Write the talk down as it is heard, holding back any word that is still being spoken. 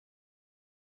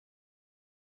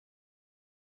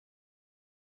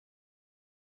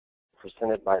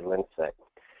presented by LENSEC.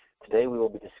 Today we will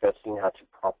be discussing how to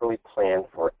properly plan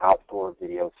for outdoor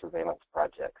video surveillance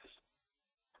projects.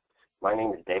 My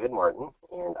name is David Martin,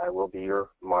 and I will be your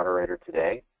moderator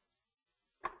today.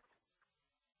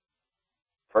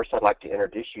 First, I'd like to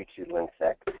introduce you to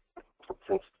LENSEC.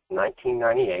 Since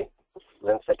 1998,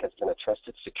 LENSEC has been a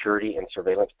trusted security and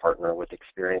surveillance partner with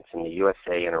experience in the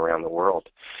USA and around the world.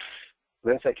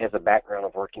 LENSEC has a background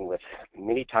of working with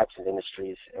many types of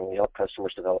industries, and we help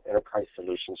customers develop enterprise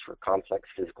solutions for complex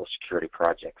physical security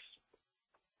projects.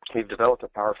 We've developed a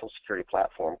powerful security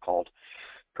platform called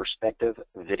Perspective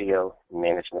Video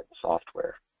Management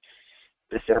Software.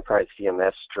 This enterprise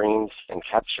CMS streams and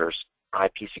captures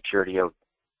IP security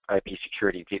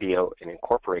video and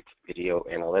incorporates video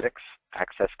analytics,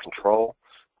 access control,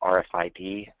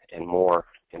 RFID, and more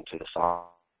into the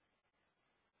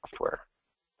software.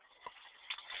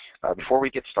 Before we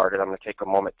get started, I'm going to take a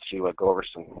moment to go over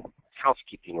some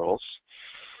housekeeping rules.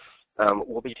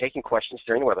 We'll be taking questions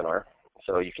during the webinar,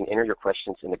 so you can enter your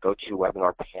questions in the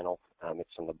GoToWebinar panel.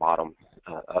 It's on the bottom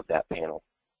of that panel.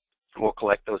 We'll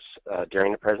collect those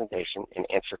during the presentation and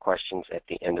answer questions at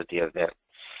the end of the event.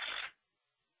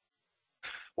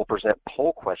 We'll present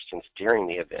poll questions during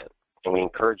the event, and we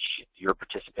encourage your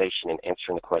participation in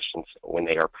answering the questions when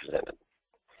they are presented.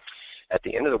 At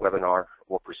the end of the webinar,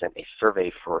 we'll present a survey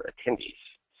for attendees.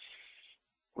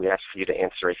 We ask for you to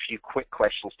answer a few quick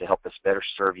questions to help us better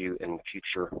serve you in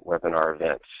future webinar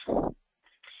events.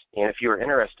 And if you are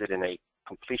interested in a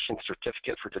completion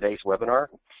certificate for today's webinar,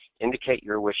 indicate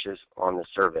your wishes on the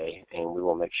survey, and we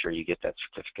will make sure you get that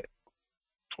certificate.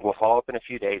 We'll follow up in a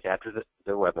few days after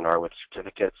the webinar with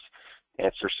certificates,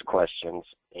 answers to questions,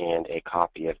 and a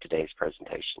copy of today's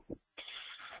presentation.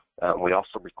 We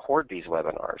also record these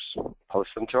webinars,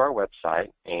 post them to our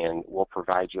website, and we'll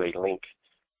provide you a link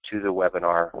to the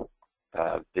webinar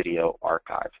video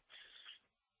archive.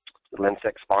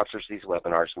 LENSEC sponsors these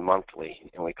webinars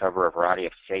monthly, and we cover a variety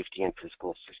of safety and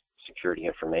physical security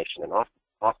information, and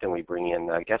often we bring in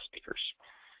guest speakers.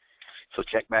 So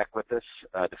check back with us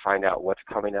to find out what's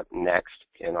coming up next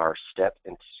in our Step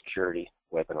into Security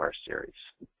webinar series.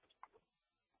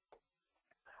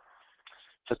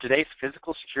 So today's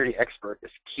physical security expert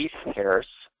is Keith Harris,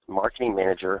 Marketing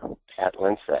Manager at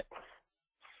LENSEC.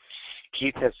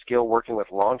 Keith has skill working with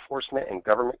law enforcement and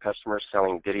government customers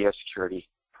selling video security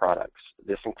products.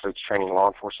 This includes training law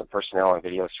enforcement personnel on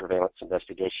video surveillance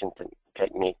investigation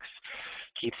techniques.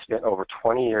 Keith spent over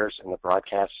 20 years in the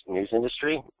broadcast news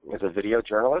industry as a video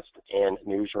journalist and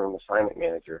newsroom assignment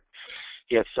manager.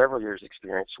 He has several years'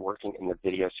 experience working in the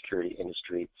video security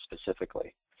industry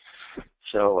specifically.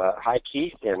 So hi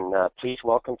Keith, and please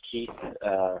welcome Keith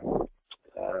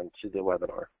to the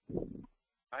webinar.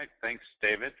 Hi, thanks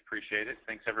David, appreciate it.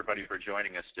 Thanks everybody for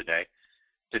joining us today.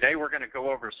 Today we're going to go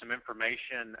over some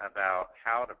information about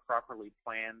how to properly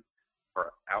plan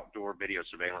for outdoor video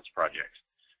surveillance projects.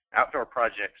 Outdoor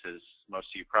projects, as most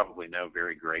of you probably know,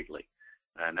 vary greatly,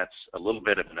 and that's a little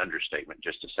bit of an understatement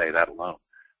just to say that alone.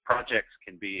 Projects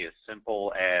can be as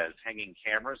simple as hanging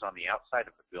cameras on the outside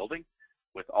of the building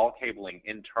with all cabling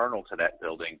internal to that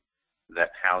building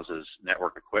that houses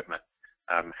network equipment.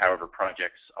 However,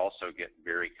 projects also get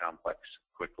very complex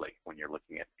quickly when you're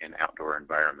looking at in outdoor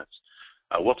environments.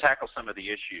 We'll tackle some of the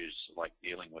issues like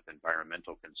dealing with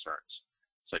environmental concerns,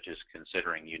 such as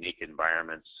considering unique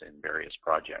environments in various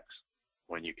projects.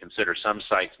 When you consider some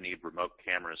sites need remote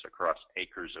cameras across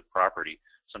acres of property,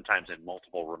 sometimes in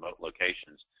multiple remote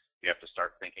locations, you have to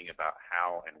start thinking about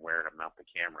how and where to mount the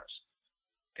cameras.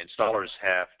 Installers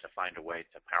have to find a way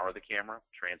to power the camera,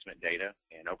 transmit data,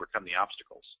 and overcome the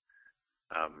obstacles.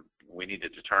 We need to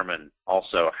determine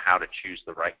also how to choose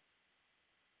the right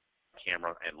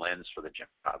camera and lens for the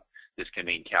job. This can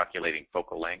mean calculating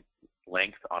focal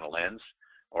length on a lens,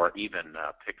 or even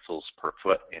pixels per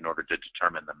foot in order to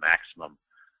determine the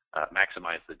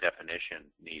maximize the definition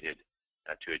needed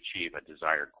to achieve a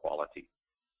desired quality.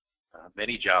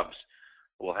 Many jobs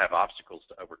will have obstacles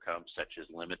to overcome, such as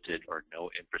limited or no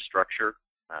infrastructure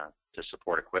to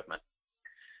support equipment.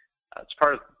 It's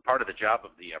part of the job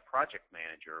of the project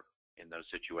manager in those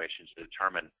situations to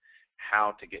determine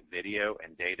how to get video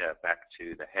and data back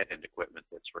to the head-end equipment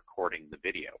that's recording the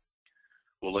video.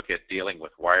 We'll look at dealing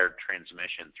with wired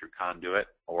transmission through conduit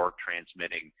or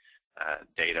transmitting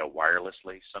data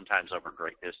wirelessly, sometimes over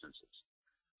great distances.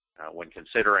 When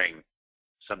considering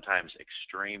sometimes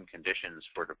extreme conditions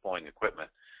for deploying equipment,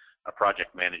 a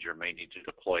project manager may need to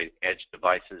deploy edge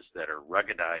devices that are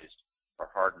ruggedized or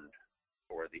hardened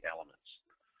for the elements.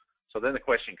 So then the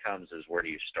question comes is, where do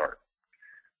you start?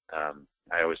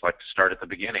 I always like to start at the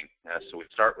beginning. So we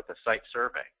start with a site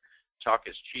survey. Talk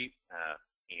is cheap,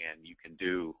 and you can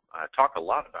talk a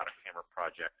lot about a camera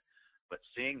project, but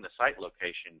seeing the site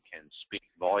location can speak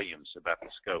volumes about the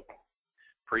scope.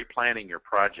 Pre-planning your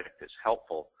project is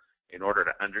helpful in order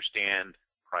to understand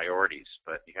priorities,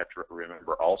 but you have to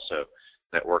remember also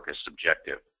that work is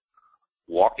subjective.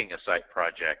 Walking a site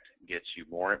project gets you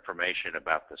more information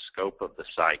about the scope of the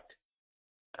site.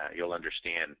 You'll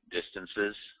understand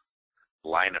distances,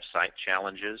 line of sight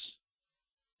challenges,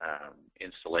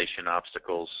 installation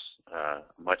obstacles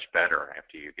much better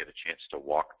after you get a chance to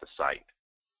walk the site.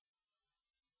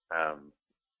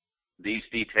 These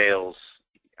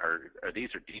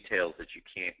are details that you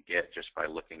can't get just by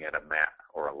looking at a map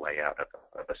or a layout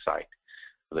of a site.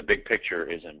 The big picture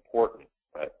is important,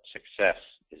 but success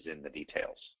is in the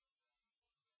details.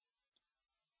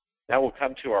 Now we'll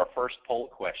come to our first poll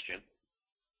question.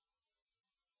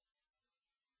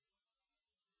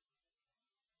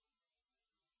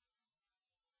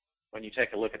 When you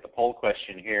take a look at the poll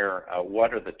question here,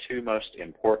 what are the two most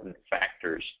important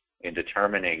factors in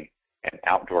determining an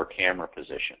outdoor camera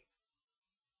position?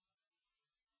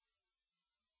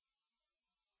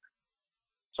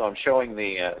 So I'm showing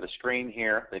the screen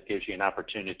here that gives you an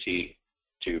opportunity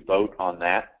to vote on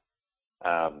that.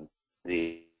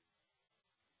 The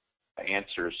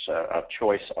answers of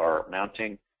choice are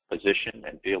mounting, position,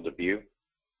 and field of view,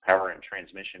 power and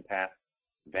transmission path,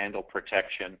 vandal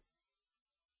protection,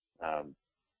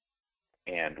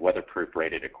 and weatherproof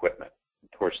rated equipment.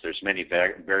 Of course, there's many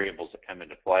variables that come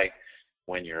into play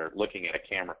when you're looking at a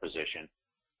camera position.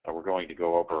 We're going to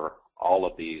go over all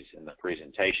of these in the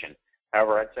presentation.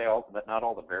 However, I'd say that not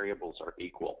all the variables are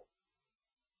equal.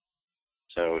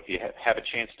 So if you have a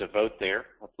chance to vote there,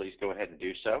 please go ahead and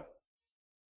do so.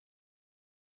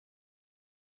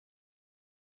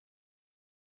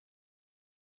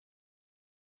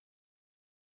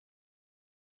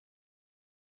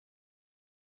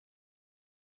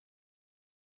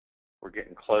 We're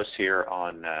getting close here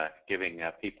on giving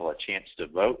people a chance to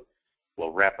vote.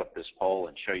 We'll wrap up this poll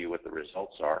and show you what the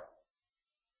results are.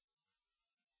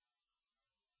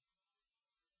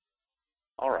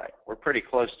 All right, we're pretty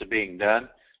close to being done.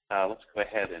 Let's go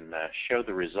ahead and show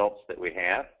the results that we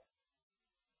have.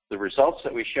 The results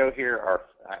that we show here are,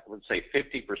 I would say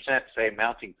 50% say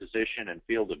mounting position and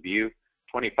field of view,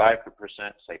 25%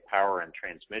 say power and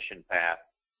transmission path,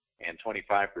 and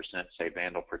 25% say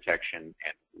vandal protection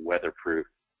and weatherproof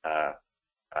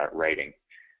rating.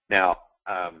 Now,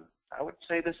 I would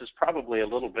say this is probably a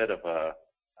little bit of a,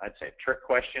 I'd say, a trick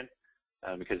question,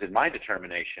 because in my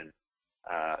determination,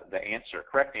 the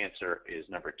correct answer is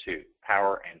number 2,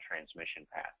 power and transmission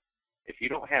path. If you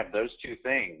don't have those two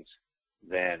things,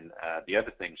 then the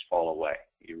other things fall away.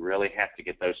 You really have to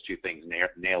get those two things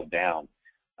nailed down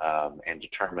and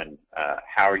determine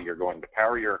how you're going to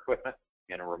power your equipment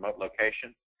in a remote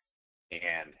location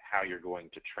and how you're going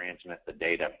to transmit the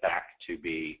data back to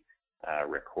be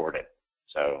recorded.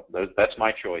 So that's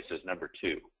my choice as number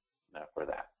 2 for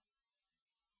that.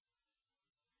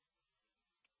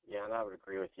 Yeah, and I would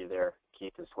agree with you there,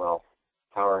 Keith, as well.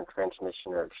 Power and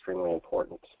transmission are extremely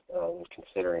important in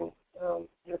considering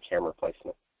your camera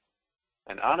placement.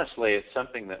 And honestly, it's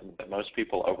something that most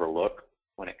people overlook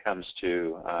when it comes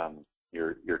to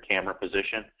your camera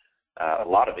position. A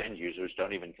lot of end users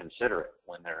don't even consider it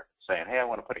when they're saying, hey, I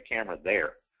want to put a camera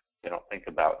there. They don't think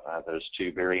about those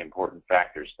two very important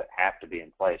factors that have to be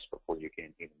in place before you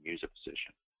can even use a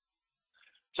position.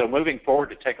 So moving forward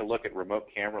to take a look at remote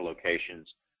camera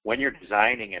locations, when you're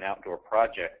designing an outdoor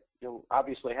project, you'll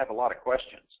obviously have a lot of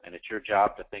questions, and it's your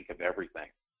job to think of everything.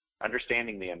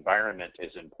 Understanding the environment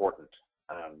is important.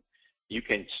 You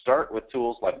can start with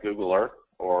tools like Google Earth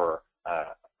or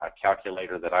a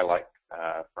calculator that I like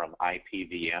from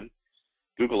IPVM.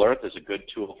 Google Earth is a good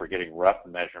tool for getting rough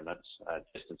measurements,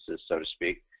 distances, so to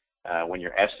speak. When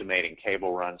you're estimating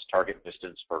cable runs, target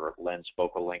distance for lens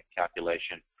focal length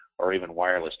calculation, or even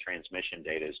wireless transmission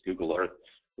data, Google Earth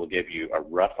will give you a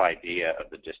rough idea of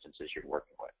the distances you're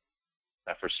working with.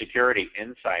 Now, for security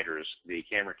insiders, the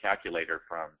camera calculator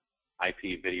from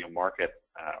IP Video Market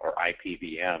or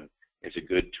IPVM is a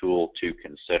good tool to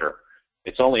consider.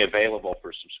 It's only available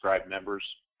for subscribed members,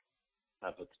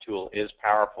 but the tool is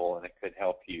powerful and it could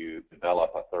help you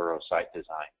develop a thorough site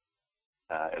design.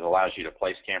 It allows you to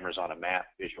place cameras on a map,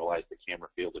 visualize the camera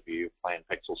field of view, plan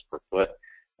pixels per foot,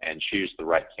 and choose the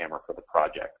right camera for the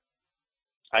project.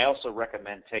 I also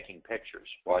recommend taking pictures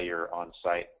while you're on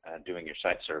site doing your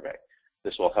site survey.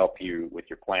 This will help you with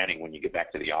your planning when you get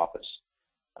back to the office.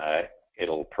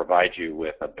 It'll provide you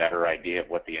with a better idea of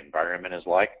what the environment is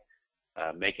like,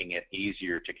 making it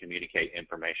easier to communicate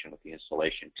information with the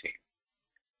installation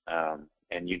team.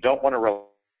 And you don't want to rely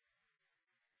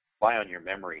rely on your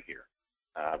memory here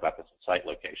about the site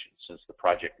location, since the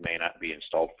project may not be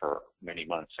installed for many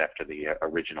months after the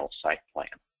original site plan.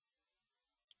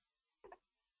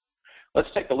 Let's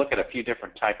take a look at a few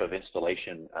different type of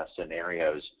installation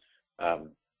scenarios.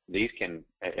 These can,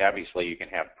 obviously you can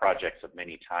have projects of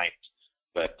many types,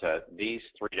 but these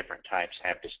three different types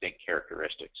have distinct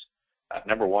characteristics.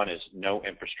 Number one is no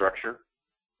infrastructure.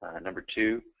 Number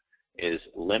two is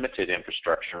limited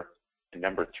infrastructure. And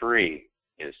number three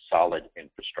is solid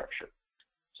infrastructure.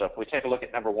 So if we take a look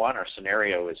at number one, our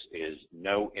scenario is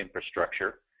no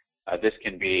infrastructure. This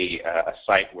can be a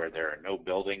site where there are no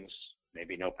buildings,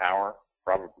 maybe no power,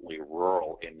 probably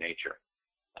rural in nature.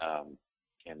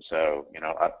 And so, you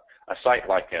know, a site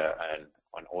like an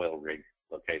oil rig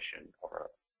location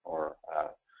or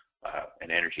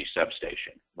an energy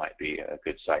substation might be a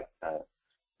good site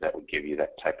that would give you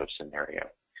that type of scenario.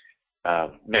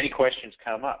 Many questions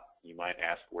come up. You might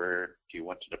ask, where do you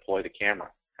want to deploy the camera?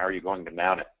 How are you going to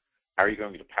mount it? How are you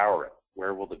going to power it?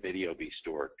 Where will the video be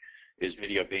stored? Is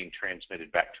video being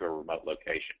transmitted back to a remote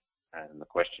location? And the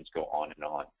questions go on and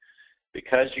on.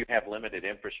 Because you have limited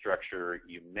infrastructure,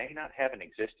 you may not have an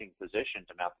existing position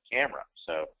to mount the camera.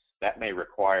 So that may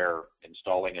require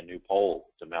installing a new pole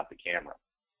to mount the camera.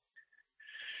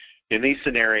 In these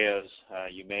scenarios,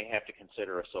 you may have to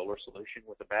consider a solar solution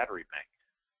with a battery bank.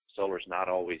 Solar is not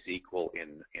always equal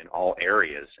in all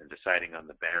areas, and deciding on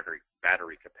the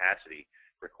battery capacity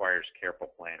requires careful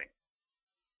planning.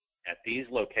 At these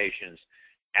locations,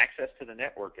 access to the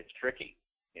network is tricky.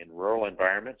 In rural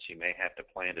environments, you may have to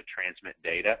plan to transmit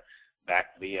data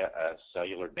back via a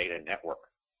cellular data network.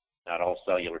 Not all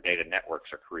cellular data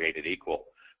networks are created equal.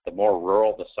 The more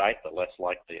rural the site, the less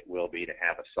likely it will be to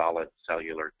have a solid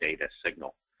cellular data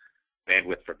signal.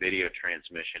 Bandwidth for video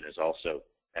transmission is also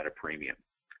at a premium.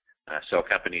 So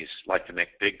companies like to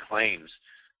make big claims,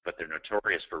 but they're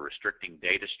notorious for restricting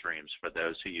data streams for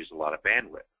those who use a lot of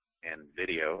bandwidth. And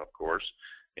video, of course,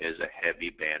 is a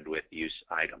heavy bandwidth use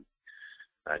item.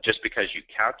 Just because you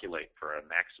calculate for a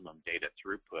maximum data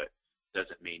throughput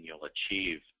doesn't mean you'll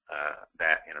achieve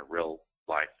that in a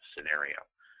real-life scenario.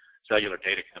 Cellular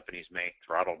data companies may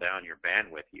throttle down your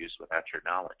bandwidth use without your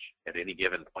knowledge at any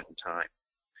given point in time.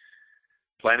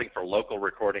 Planning for local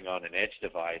recording on an edge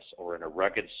device or in a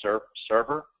rugged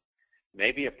server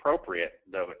may be appropriate,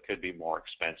 though it could be more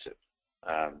expensive.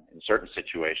 In certain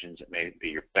situations, it may be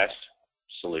your best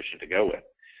solution to go with.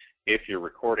 If you're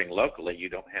recording locally, you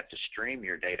don't have to stream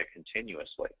your data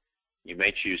continuously. You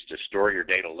may choose to store your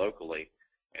data locally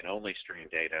and only stream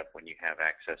data when you have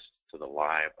access to the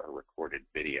live or recorded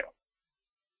video.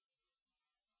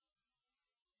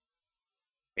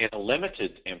 In a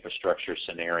limited infrastructure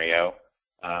scenario,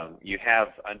 you have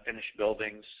unfinished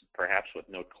buildings, perhaps with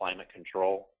no climate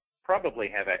control, probably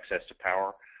have access to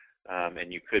power,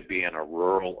 and you could be in a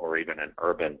rural or even an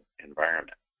urban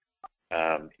environment.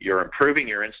 You're improving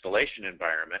your installation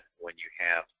environment when you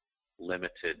have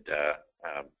limited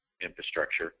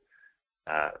infrastructure,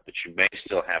 but you may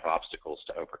still have obstacles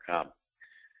to overcome.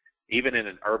 Even in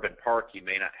an urban park, you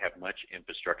may not have much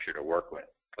infrastructure to work with.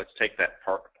 Let's take that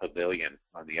park pavilion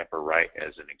on the upper right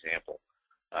as an example.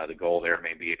 The goal there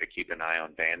may be to keep an eye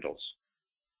on vandals.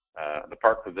 The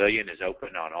park pavilion is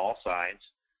open on all sides.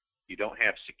 You don't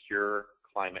have secure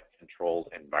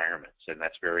climate-controlled environments, and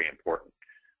that's very important.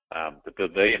 The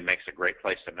pavilion makes a great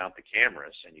place to mount the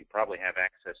cameras, and you probably have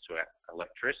access to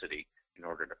electricity in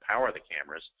order to power the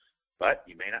cameras, but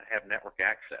you may not have network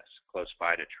access close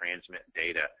by to transmit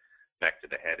data back to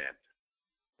the head end.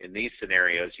 In these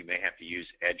scenarios, you may have to use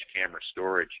edge camera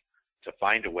storage to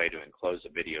find a way to enclose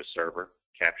a video server,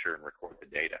 capture and record the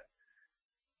data.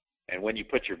 And when you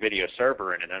put your video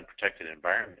server in an unprotected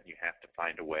environment, you have to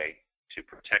find a way to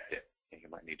protect it. You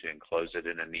might need to enclose it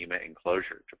in a NEMA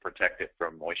enclosure to protect it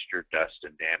from moisture, dust,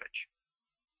 and damage.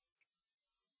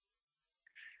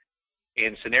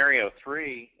 In scenario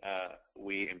 3,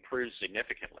 we improve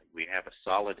significantly. We have a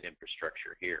solid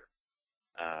infrastructure here.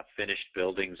 Finished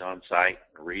buildings on site,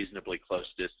 reasonably close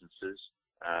distances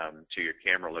to your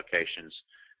camera locations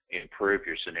improve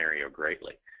your scenario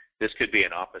greatly. This could be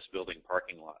an office building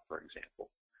parking lot, for example.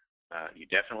 You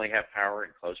definitely have power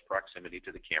in close proximity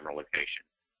to the camera location,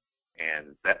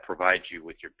 and that provides you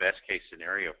with your best case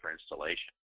scenario for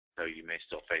installation, though you may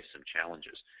still face some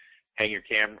challenges.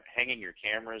 Hanging your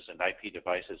cameras and IP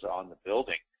devices on the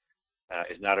building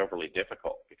is not overly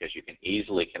difficult because you can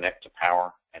easily connect to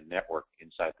power and network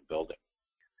inside the building.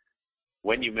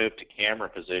 When you move to camera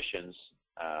positions,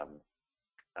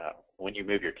 when you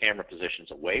move your camera positions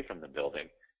away from the building,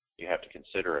 you have to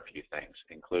consider a few things,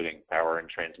 including power and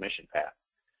transmission path.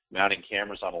 Mounting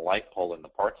cameras on a light pole in the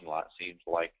parking lot seems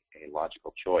like a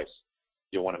logical choice.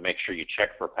 You'll want to make sure you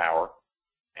check for power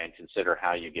and consider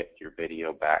how you get your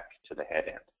video back to the head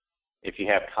end. If you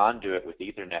have conduit with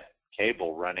Ethernet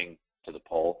cable running to the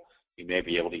pole, you may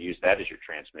be able to use that as your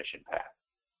transmission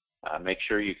path. Make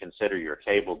sure you consider your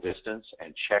cable distance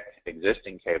and check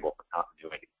existing cable for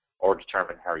continuity, or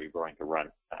determine how you're going to run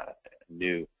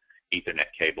new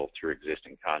Ethernet cable through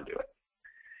existing conduit.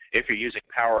 If you're using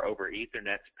power over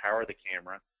Ethernet to power the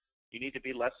camera, you need to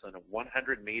be less than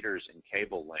 100 meters in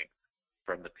cable length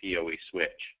from the PoE switch.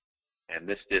 And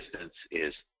this distance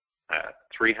is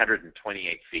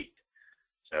 328 feet.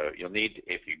 So you'll need,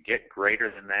 if you get greater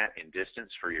than that in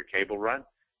distance for your cable run,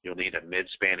 you'll need a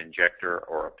mid-span injector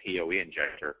or a PoE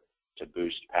injector to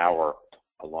boost power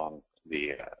along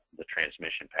the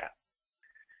transmission path.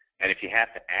 And if you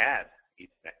have to add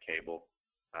Ethernet cable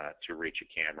to reach a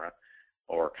camera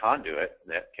or conduit,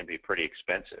 that can be pretty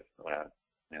expensive.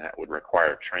 And that would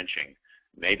require trenching,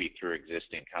 maybe through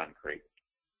existing concrete.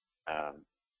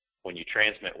 When you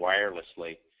transmit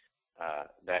wirelessly,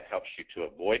 that helps you to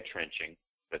avoid trenching,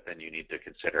 but then you need to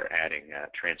consider adding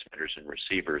transmitters and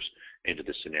receivers into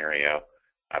the scenario,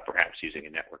 perhaps using a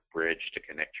network bridge to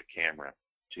connect your camera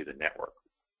to the network.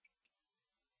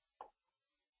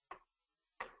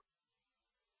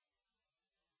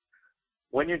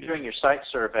 When you're doing your site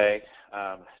survey,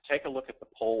 take a look at the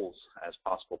poles as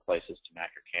possible places to mount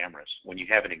your cameras. When you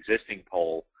have an existing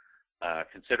pole,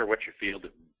 consider what your field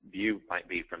of view might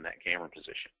be from that camera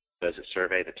position. Does it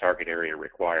survey the target area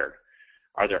required?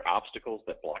 Are there obstacles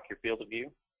that block your field of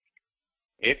view?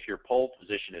 If your pole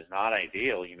position is not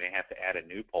ideal, you may have to add a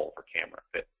new pole for camera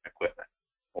fit equipment,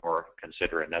 or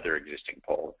consider another existing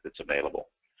pole if it's available.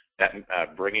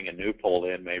 That bringing a new pole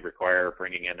in may require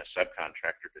bringing in a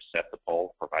subcontractor to set the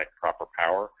pole, provide proper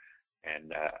power,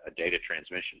 and a data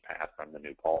transmission path from the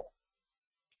new pole.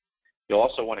 You'll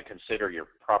also want to consider your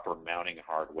proper mounting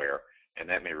hardware, and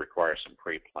that may require some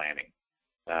pre-planning.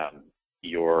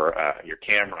 Your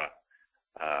camera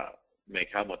may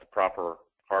come with the proper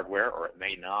hardware, or it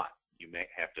may not. You may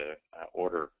have to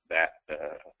order that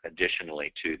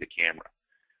additionally to the camera.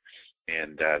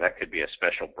 And that could be a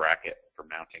special bracket for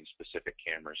mounting specific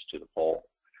cameras to the pole.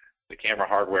 The camera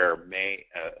hardware may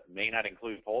not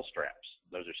include pole straps.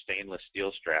 Those are stainless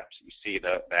steel straps. You see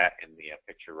that in the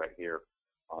picture right here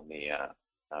on the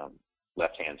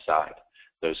left-hand side.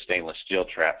 Those stainless steel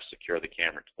traps secure the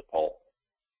camera to the pole.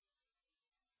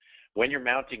 When you're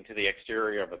mounting to the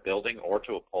exterior of a building or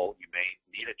to a pole, you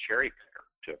may need a cherry picker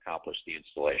to accomplish the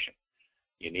installation.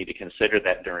 You need to consider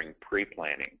that during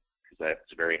pre-planning, because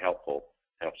that's very helpful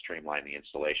to help streamline the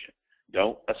installation.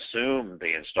 Don't assume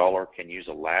the installer can use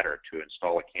a ladder to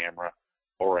install a camera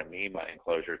or a NEMA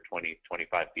enclosure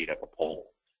 20-25 feet up a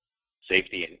pole.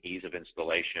 Safety and ease of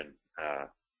installation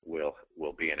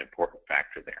will be an important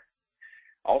factor there.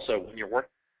 Also, when you're working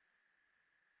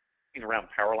around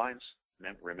power lines,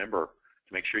 remember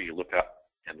to make sure you look up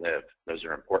and live. Those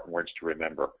are important words to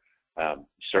remember. You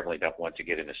certainly don't want to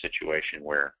get in a situation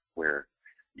where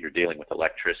you're dealing with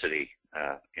electricity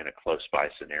in a close-by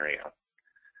scenario.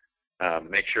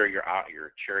 Make sure your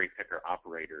cherry picker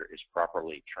operator is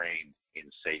properly trained in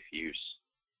safe use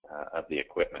of the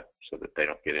equipment so that they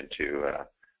don't get into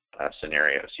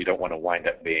scenarios. You don't want to wind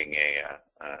up being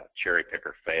a cherry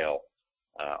picker fail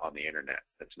on the internet.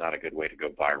 That's not a good way to go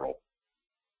viral.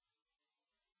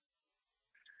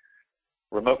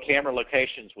 Remote camera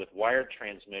locations with wired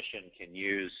transmission can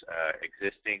use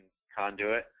existing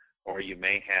conduit, or you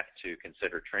may have to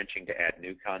consider trenching to add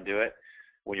new conduit.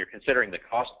 When you're considering the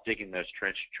cost of digging those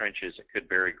trenches, it could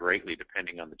vary greatly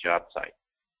depending on the job site.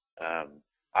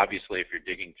 Obviously, if you're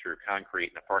digging through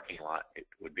concrete in a parking lot, it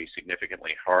would be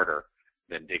significantly harder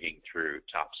than digging through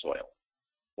topsoil.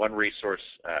 One resource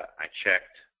I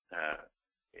checked,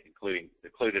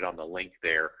 included on the link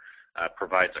there,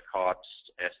 provides a cost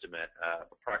estimate of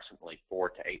approximately $4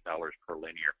 to $8 per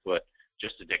linear foot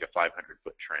just to dig a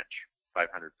 500-foot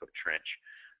trench.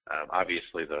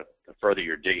 Obviously, the further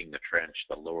you're digging the trench,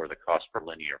 the lower the cost per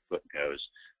linear foot goes,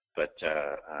 but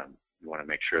you want to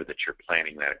make sure that you're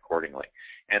planning that accordingly.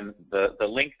 And the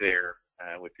link there,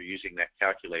 if you're using that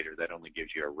calculator, that only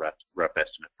gives you a rough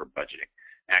estimate for budgeting.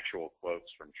 Actual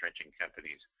quotes from trenching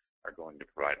companies are going to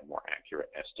provide a more accurate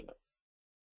estimate.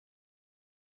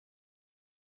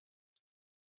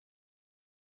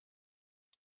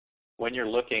 When you're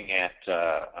looking at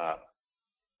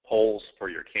poles for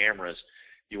your cameras,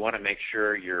 you want to make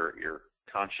sure you're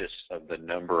conscious of the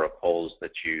number of poles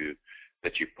that you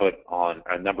put on,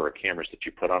 a number of cameras that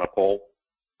you put on a pole.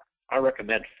 I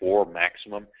recommend 4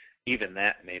 maximum. Even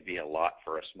that may be a lot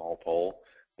for a small pole,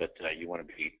 but you want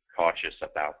to be cautious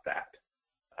about that.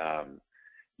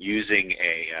 using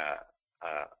a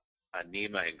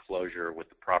NEMA enclosure with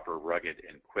the proper rugged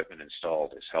equipment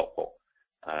installed is helpful.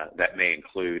 That may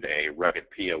include a rugged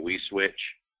PoE switch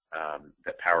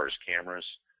that powers cameras,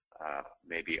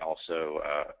 maybe also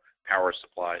power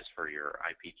supplies for your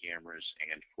IP cameras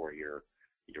and for your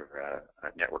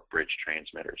network bridge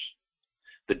transmitters.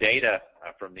 The data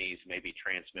from these may be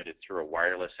transmitted through a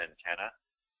wireless antenna.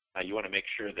 You want to make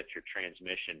sure that your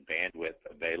transmission bandwidth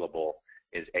available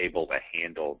is able to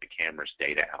handle the camera's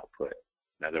data output.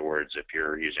 In other words, if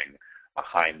you're using a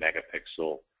high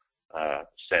megapixel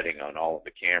setting on all of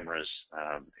the cameras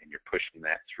and you're pushing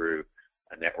that through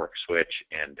a network switch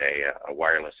and a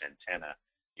wireless antenna,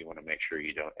 you want to make sure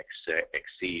you don't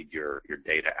exceed your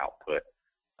data output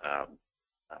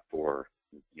for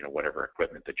whatever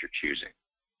equipment that you're choosing.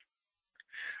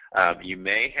 You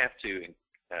may have to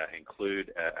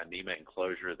include a NEMA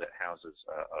enclosure that houses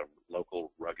a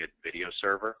local rugged video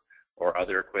server or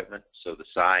other equipment, so the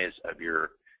size of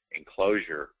your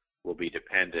enclosure will be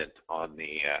dependent on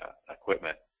the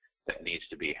equipment that needs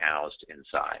to be housed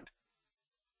inside.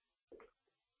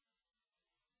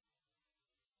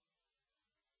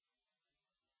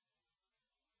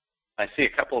 I see a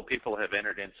couple of people have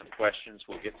entered in some questions.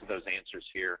 We'll get to those answers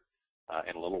here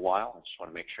in a little while. I just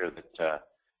want to make sure that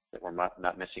that we're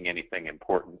not missing anything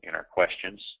important in our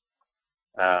questions.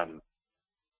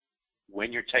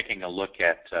 When you're taking a look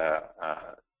at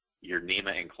your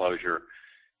NEMA enclosure,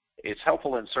 it's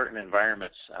helpful in certain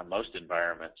environments, most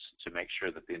environments, to make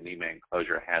sure that the NEMA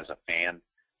enclosure has a fan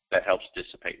that helps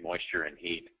dissipate moisture and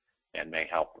heat and may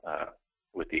help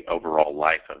with the overall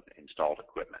life of installed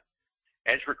equipment.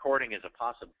 Edge recording is a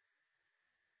possibility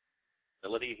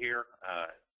here,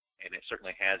 and it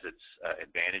certainly has its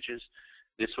advantages.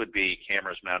 This would be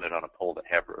cameras mounted on a pole that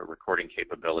have a recording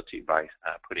capability by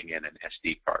putting in an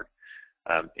SD card.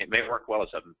 It may work well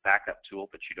as a backup tool,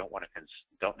 but you don't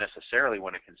necessarily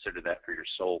want to consider that for your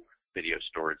sole video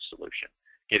storage solution.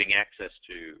 Getting access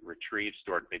to retrieve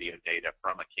stored video data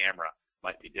from a camera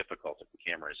might be difficult if the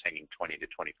camera is hanging 20 to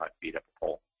 25 feet up a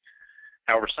pole.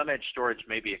 However, some edge storage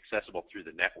may be accessible through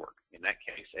the network. In that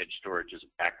case, edge storage as a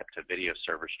backup to video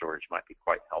server storage might be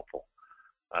quite helpful.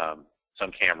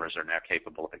 Some cameras are now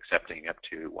capable of accepting up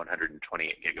to 128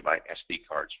 gigabyte SD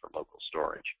cards for local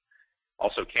storage.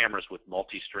 Also, cameras with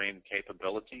multi-stream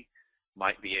capability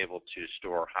might be able to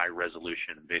store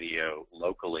high-resolution video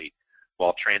locally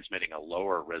while transmitting a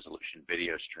lower resolution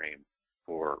video stream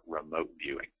for remote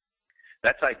viewing.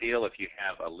 That's ideal if you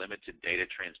have a limited data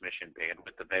transmission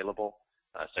bandwidth available,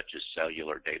 such as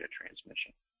cellular data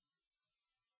transmission.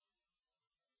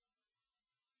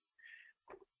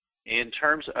 In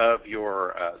terms of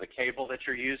the cable that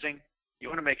you're using, you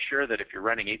want to make sure that if you're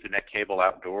running Ethernet cable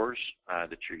outdoors,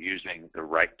 that you're using the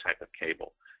right type of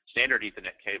cable. Standard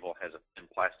Ethernet cable has a thin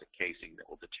plastic casing that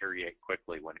will deteriorate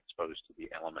quickly when exposed to the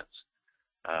elements.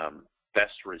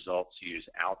 Best results use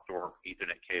outdoor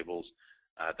Ethernet cables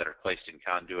that are placed in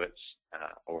conduits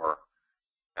or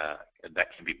that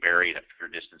can be buried a fair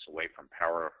distance away from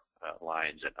power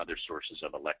lines and other sources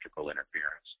of electrical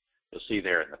interference. You'll see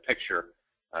there in the picture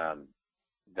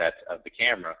that of the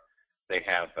camera, they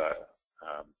have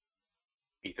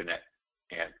Ethernet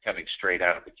and coming straight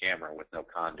out of the camera with no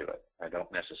conduit. I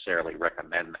don't necessarily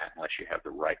recommend that unless you have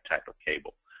the right type of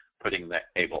cable. Putting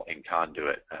that cable in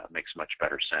conduit makes much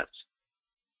better sense.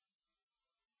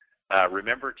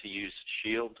 Remember to use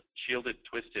shielded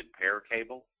twisted pair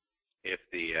cable if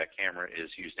the camera is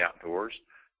used outdoors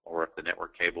or if the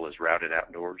network cable is routed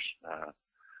outdoors.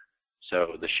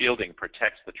 So the shielding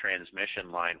protects the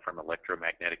transmission line from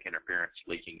electromagnetic interference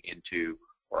leaking into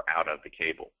or out of the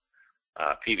cable.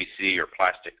 PVC or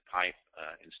plastic pipe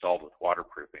installed with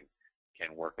waterproofing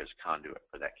can work as conduit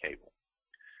for that cable.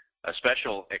 A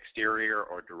special exterior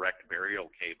or direct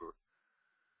burial cables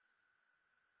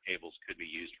could be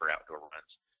used for outdoor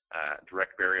runs.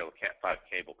 Direct burial Cat5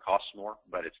 cable costs more,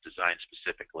 but it's designed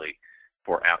specifically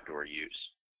for outdoor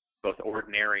use. Both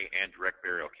ordinary and direct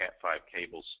burial Cat5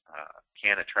 cables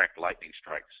can attract lightning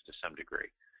strikes to some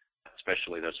degree,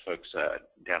 especially those folks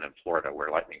down in Florida where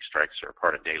lightning strikes are a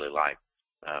part of daily life.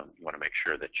 You want to make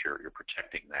sure that you're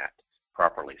protecting that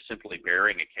properly. Simply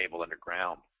burying a cable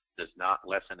underground does not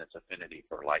lessen its affinity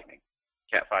for lightning.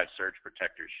 Cat5 surge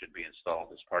protectors should be installed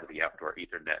as part of the outdoor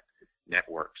Ethernet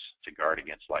networks to guard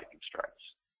against lightning strikes.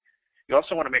 You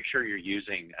also want to make sure you're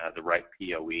using the right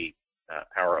PoE,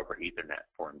 power over Ethernet,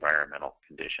 for environmental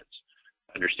conditions.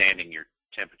 Understanding your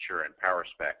temperature and power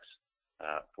specs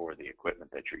for the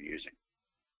equipment that you're using.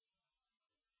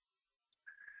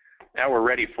 Now we're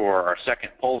ready for our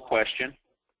second poll question.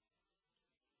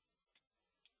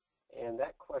 And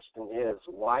that question is,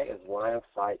 why is line of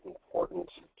sight important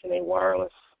in a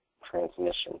wireless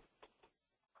transmission?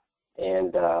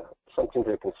 And something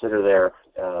to consider there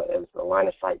as the line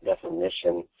of sight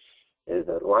definition is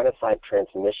a line of sight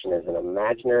transmission is an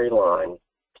imaginary line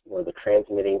where the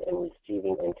transmitting and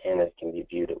receiving antenna can be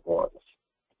viewed at once.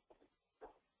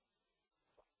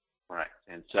 Right.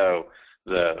 And so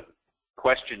the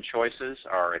question choices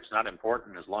are, it's not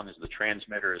important as long as the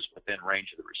transmitter is within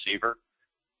range of the receiver.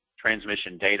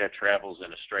 Transmission data travels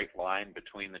in a straight line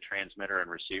between the transmitter and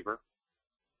receiver.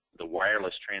 The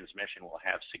wireless transmission will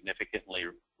have significantly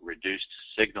reduced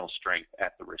signal strength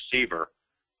at the receiver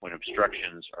when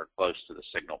obstructions are close to the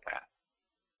signal path.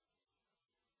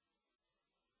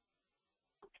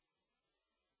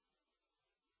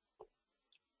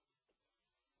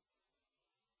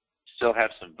 Still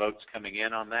have some votes coming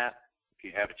in on that. If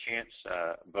you have a chance,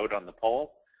 vote on the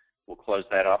poll. We'll close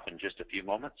that off in just a few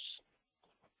moments.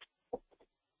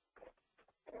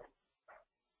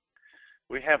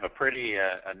 We have a pretty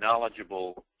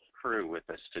knowledgeable crew with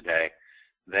us today.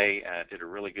 They did a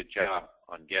really good job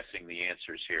on guessing the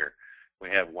answers here. We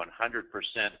have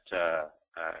 100%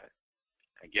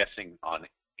 guessing on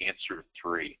answer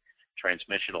 3.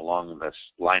 Transmission along this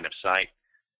line of sight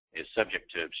is subject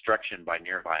to obstruction by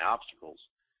nearby obstacles,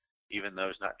 even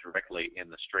those not directly in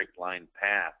the straight line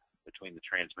path between the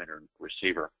transmitter and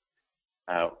receiver.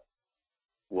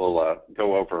 We'll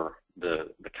go over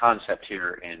the concept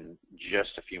here in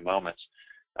just a few moments.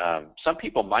 Some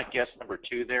people might guess number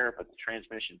 2 there, but the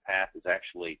transmission path is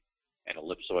actually an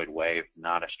ellipsoid wave,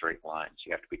 not a straight line. So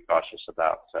you have to be cautious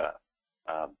about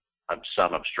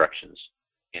some obstructions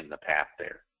in the path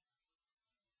there.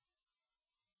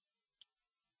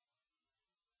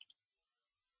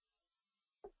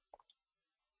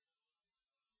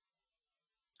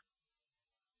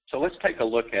 So let's take a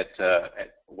look at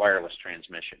wireless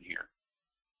transmission here.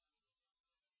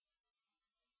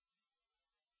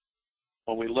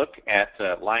 When we look at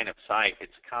line of sight,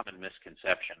 it's a common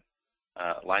misconception.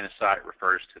 Line of sight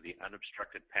refers to the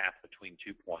unobstructed path between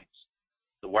 2 points.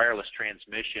 The wireless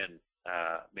transmission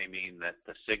may mean that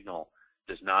the signal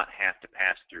does not have to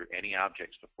pass through any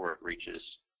objects before it reaches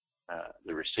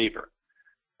the receiver.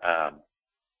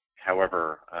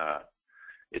 However,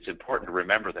 it's important to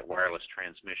remember that wireless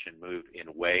transmission move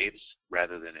in waves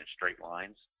rather than in straight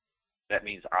lines. That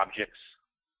means objects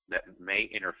that may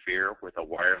interfere with a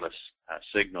wireless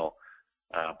signal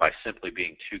by simply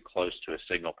being too close to a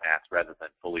signal path rather than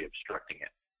fully obstructing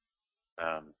it.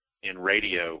 In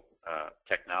radio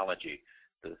technology,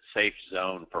 the safe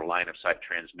zone for line of sight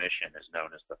transmission is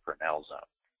known as the Fresnel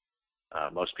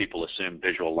zone. Most people assume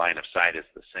visual line of sight is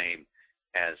the same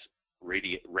as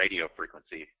radio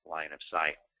frequency line of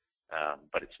sight,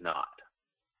 but it's not.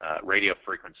 Radio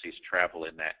frequencies travel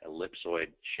in that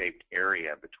ellipsoid-shaped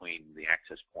area between the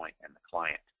access point and the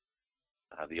client.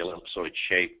 The ellipsoid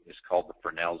shape is called the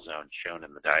Fresnel zone, shown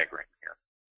in the diagram here.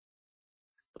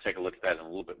 We'll take a look at that in a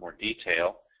little bit more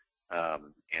detail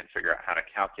and figure out how to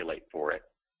calculate for it.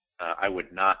 I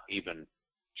would not even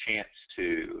chance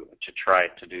to try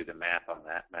to do the math on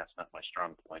that. Math's not my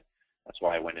strong point. That's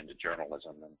why I went into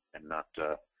journalism and not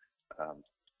a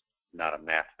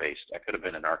math-based. I could have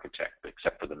been an architect,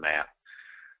 except for the math.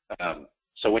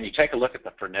 So when you take a look at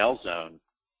the Fresnel zone,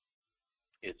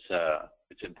 it's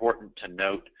important to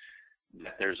note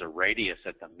that there's a radius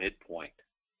at the midpoint.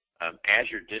 As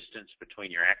your distance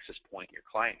between your access point and your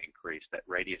client increase, that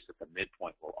radius at the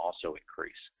midpoint will also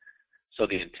increase. So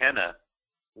the antenna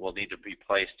will need to be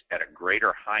placed at a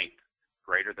greater height,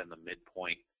 greater than the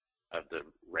midpoint of the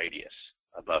radius,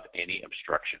 above any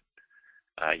obstruction.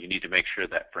 You need to make sure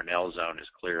that Fresnel zone is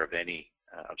clear of any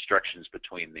obstructions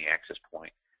between the access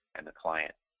point and the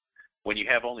client. When you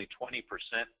have only 20%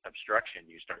 obstruction,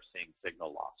 you start seeing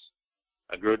signal loss.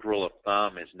 A good rule of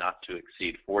thumb is not to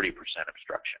exceed 40%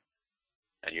 obstruction,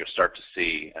 and you'll start to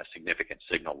see a significant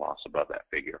signal loss above that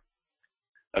figure.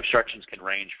 Obstructions can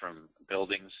range from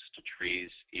buildings to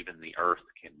trees. Even the earth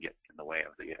can get in the way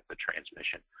of the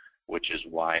transmission, which is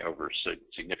why over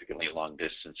significantly long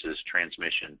distances,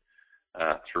 transmission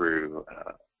through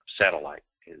satellite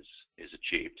is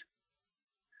achieved.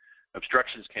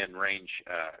 Obstructions can range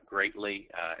greatly.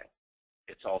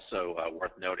 It's also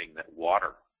worth noting that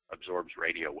water absorbs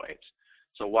radio waves.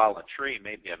 So while a tree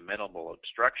may be a minimal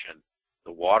obstruction,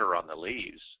 the water on the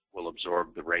leaves will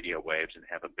absorb the radio waves and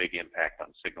have a big impact on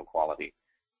signal quality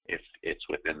if it's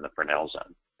within the Fresnel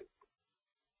zone.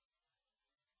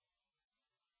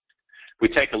 We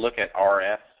take a look at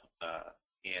RF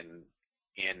in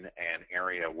an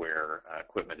area where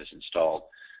equipment is installed.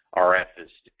 RF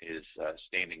is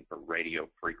standing for radio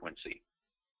frequency.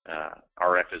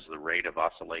 RF is the rate of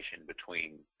oscillation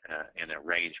between in a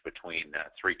range between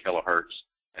 3 kilohertz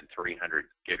and 300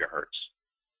 gigahertz.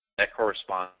 That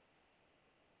corresponds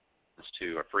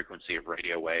to a frequency of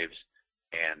radio waves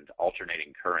and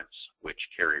alternating currents which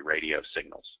carry radio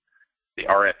signals. The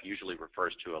RF usually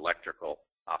refers to electrical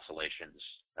oscillations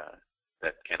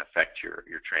that can affect your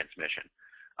transmission.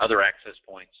 Other access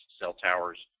points, cell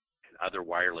towers, and other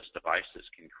wireless devices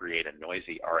can create a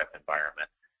noisy RF environment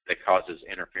that causes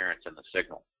interference in the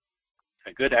signal.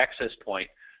 A good access point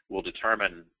will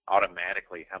determine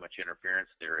automatically how much interference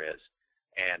there is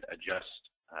and adjust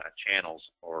channels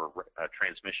or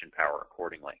transmission power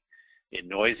accordingly. In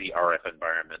noisy RF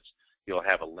environments, you'll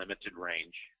have a limited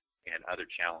range and other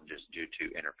challenges due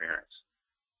to interference.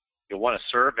 You'll want to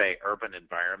survey urban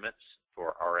environments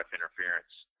for RF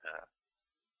interference,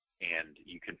 and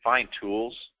you can find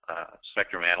tools,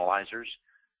 spectrum analyzers,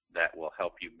 that will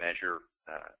help you measure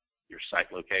your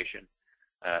site location.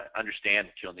 Understand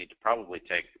that you'll need to probably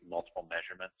take multiple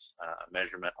measurements. A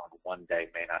measurement on one day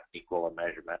may not equal a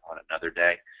measurement on another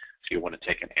day, so you want to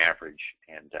take an average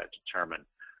and determine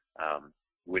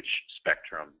which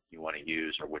spectrum you want to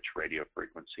use or which radio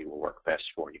frequency will work best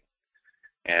for you.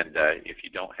 And if you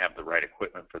don't have the right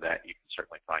equipment for that, you can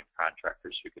certainly find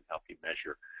contractors who can help you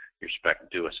measure your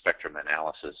do a spectrum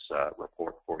analysis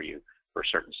report for you for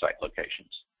certain site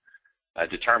locations.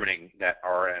 Determining that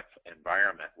RF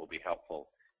environment will be helpful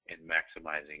in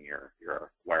maximizing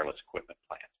your wireless equipment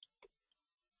plan.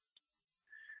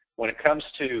 When it comes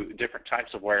to different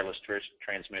types of wireless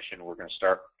transmission, we're going to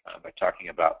start by talking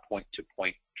about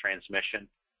point-to-point transmission.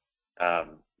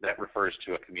 That refers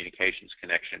to a communications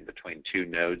connection between two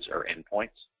nodes or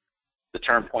endpoints. The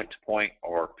term point-to-point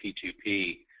or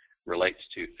P2P relates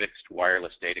to fixed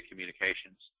wireless data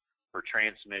communications for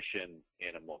transmission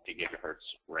in a multi-gigahertz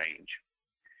range.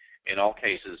 In all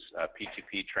cases,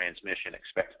 P2P transmission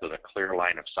expects that a clear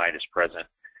line of sight is present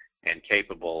and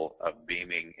capable of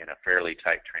beaming in a fairly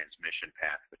tight transmission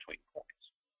path between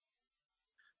points.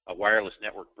 A wireless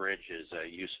network bridge is a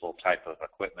useful type of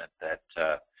equipment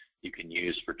that you can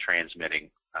use for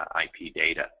transmitting IP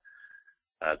data.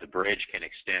 The bridge can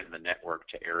extend the network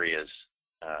to areas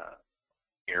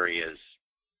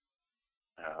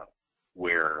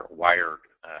where wired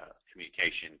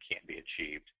communication can't be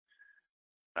achieved.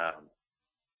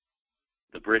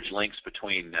 The bridge links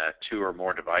between two or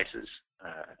more devices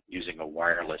using a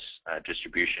wireless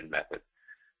distribution method.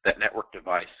 That network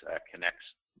device connects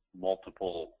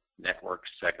multiple network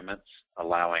segments,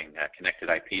 allowing connected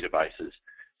IP devices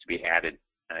to be added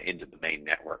into the main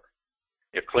network.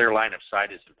 If clear line of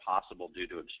sight is impossible due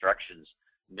to obstructions,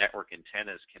 network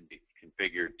antennas can be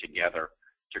configured together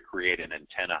to create an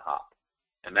antenna hop.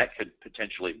 And that could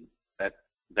potentially, an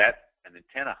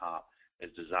antenna hop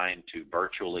is designed to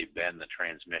virtually bend the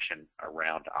transmission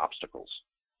around obstacles.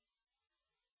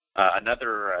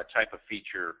 Another type of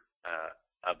feature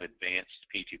of advanced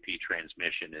P2P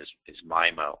transmission is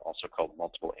MIMO, also called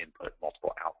multiple input,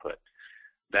 multiple output.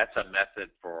 That's a method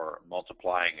for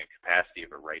multiplying a capacity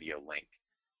of a radio link,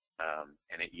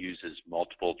 and it uses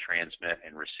multiple transmit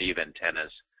and receive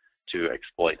antennas to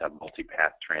exploit a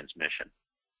multipath transmission.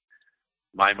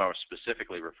 MIMO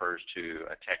specifically refers to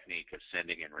a technique of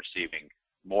sending and receiving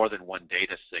more than one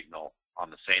data signal on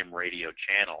the same radio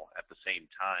channel at the same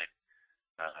time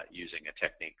using a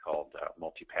technique called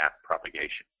multipath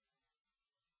propagation.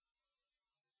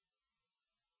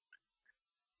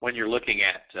 When you're looking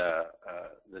at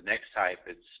the next type,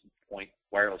 it's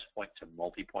wireless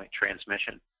point-to-multipoint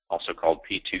transmission, also called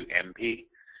P2MP.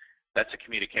 That's a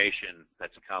communication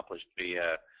that's accomplished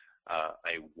via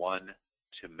a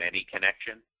one-to-many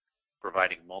connection,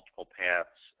 providing multiple paths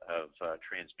of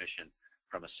transmission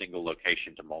from a single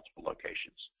location to multiple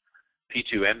locations.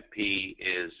 P2MP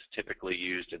is typically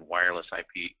used in wireless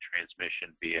IP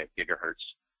transmission via gigahertz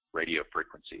radio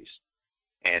frequencies,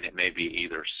 and it may be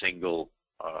either single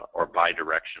or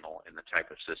bidirectional in the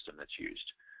type of system that's used.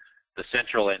 The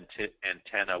central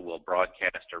antenna will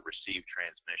broadcast or receive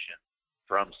transmission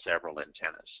from several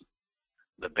antennas.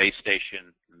 The base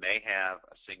station may have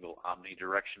a single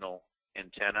omnidirectional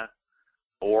antenna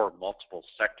or multiple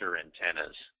sector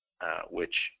antennas,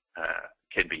 which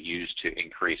can be used to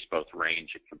increase both range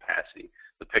and capacity.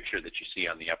 The picture that you see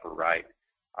on the upper right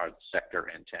are the sector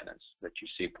antennas that you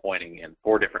see pointing in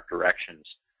 4 different directions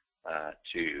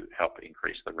to help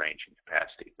increase the range and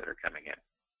capacity that are coming in.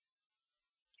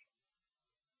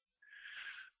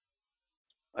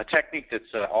 A technique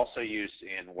that's also used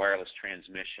in wireless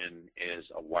transmission is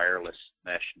a wireless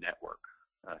mesh network.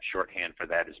 Shorthand for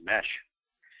that is mesh.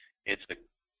 It's a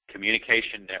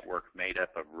communication network made up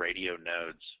of radio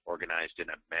nodes organized in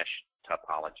a mesh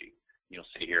topology. You'll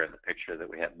see here in the picture that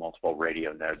we have multiple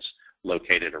radio nodes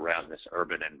located around this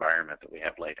urban environment that we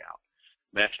have laid out.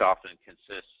 Mesh often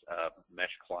consists of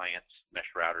mesh clients, mesh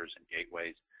routers, and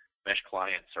gateways. Mesh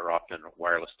clients are often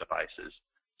wireless devices,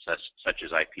 such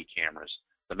as IP cameras.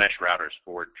 The mesh routers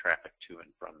forward traffic to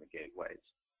and from the gateways.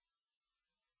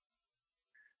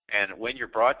 And when you're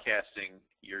broadcasting,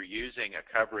 you're using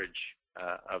a coverage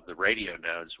of the radio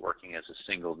nodes working as a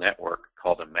single network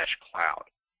called a mesh cloud.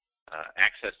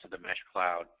 Access to the mesh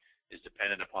cloud is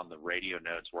dependent upon the radio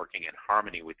nodes working in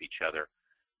harmony with each other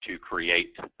to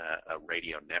create a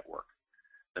radio network.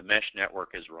 The mesh network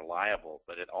is reliable,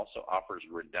 but it also offers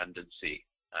redundancy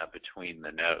between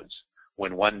the nodes.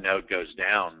 When one node goes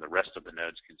down, the rest of the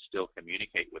nodes can still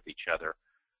communicate with each other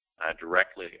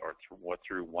directly or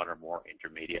through one or more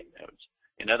intermediate nodes.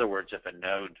 In other words, if a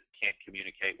node can't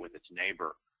communicate with its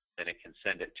neighbor, then it can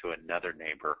send it to another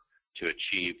neighbor to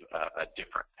achieve a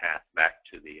different path back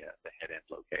to the head-end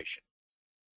location.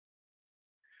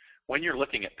 When you're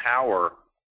looking at power,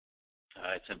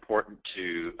 it's important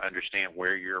to understand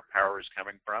where your power is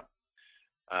coming from,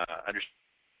 understand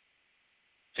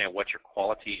what your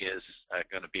quality is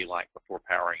going to be like before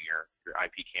powering your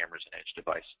IP cameras and edge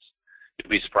devices. You'll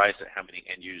be surprised at how many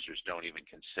end users don't even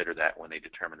consider that when they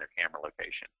determine their camera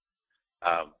location.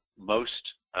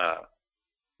 Most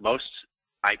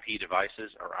IP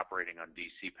devices are operating on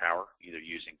DC power, either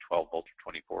using 12 volt or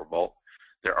 24 volt.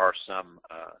 There are some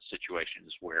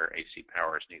situations where AC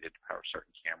power is needed to power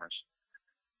certain cameras.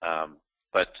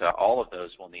 But all of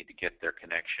those will need to get their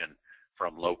connection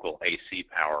from local AC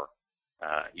power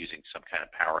using some kind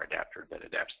of power adapter that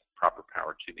adapts the proper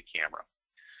power to the camera.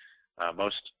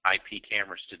 Most IP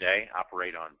cameras today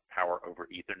operate on power over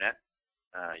Ethernet.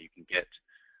 You can get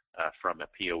from a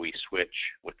PoE switch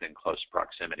within close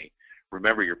proximity.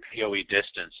 Remember, your PoE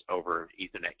distance over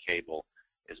Ethernet cable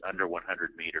is under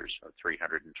 100 meters or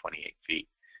 328 feet.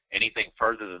 Anything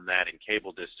further than that in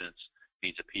cable distance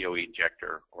needs a PoE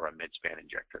injector or a midspan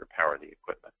injector to power the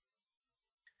equipment.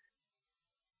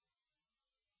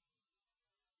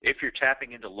 If you're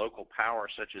tapping into local power,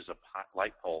 such as a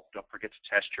light pole, don't forget to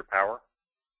test your power.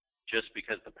 Just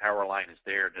because the power line is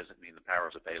there doesn't mean the power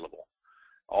is available.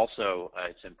 Also,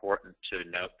 it's important to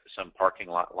note that some parking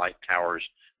lot light towers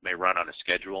may run on a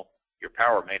schedule. Your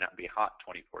power may not be hot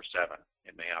 24/7.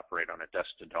 It may operate on a dusk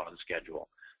to dawn schedule.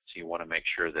 So you want to make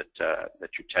sure that that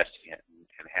you're testing it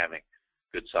and having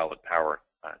good solid power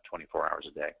 24 hours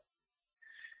a day.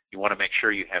 You want to make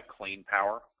sure you have clean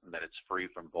power and that it's free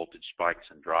from voltage spikes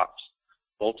and drops.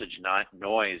 Voltage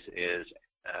noise is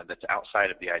that's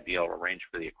outside of the ideal range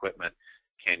for the equipment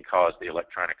can cause the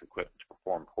electronic equipment to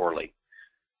perform poorly.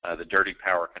 The dirty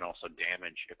power can also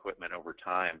damage equipment over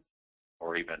time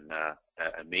or even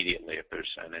immediately if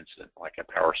there's an incident like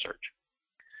a power surge.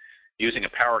 Using a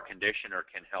power conditioner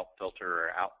can help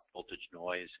filter out voltage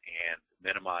noise and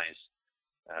minimize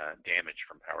damage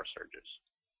from power surges.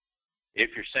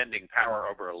 If you're sending power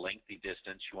over a lengthy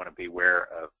distance, you want to be aware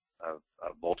of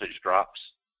voltage drops.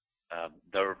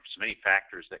 There are many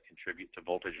factors that contribute to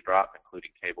voltage drop,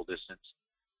 including cable distance,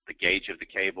 the gauge of the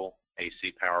cable,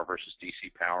 AC power versus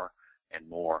DC power, and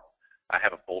more. I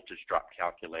have a voltage drop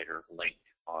calculator link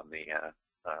on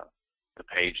the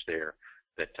page there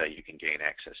that you can gain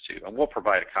access to. And we'll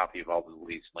provide a copy of all of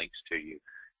these links to you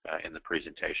in the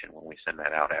presentation when we send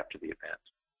that out after the event.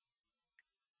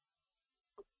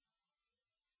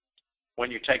 When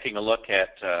you're taking a look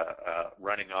at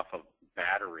running off of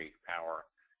battery power,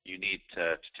 you need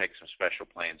to take some special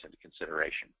plans into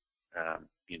consideration.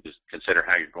 You need to consider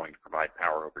how you're going to provide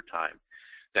power over time.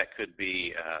 That could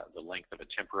be the length of a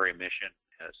temporary mission,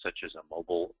 such as a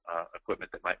mobile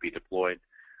equipment that might be deployed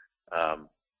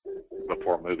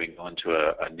before moving on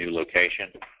to a new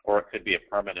location, or it could be a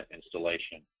permanent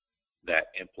installation that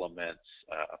implements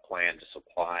a plan to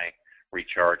supply,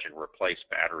 recharge, and replace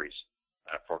batteries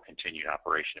for continued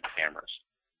operation of cameras.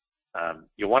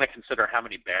 You'll want to consider how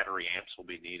many battery amps will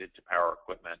be needed to power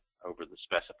equipment over the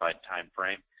specified time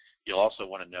frame. You'll also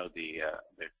want to know the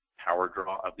power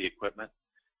draw of the equipment.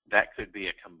 That could be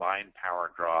a combined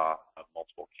power draw of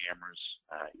multiple cameras,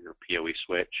 your PoE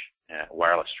switch,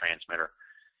 wireless transmitter,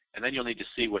 and then you'll need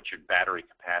to see what your battery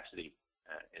capacity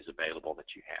is available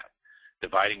that you have.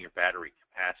 Dividing your battery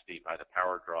capacity by the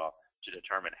power draw to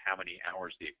determine how many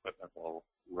hours the equipment will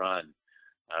run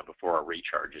before a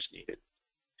recharge is needed.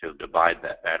 To divide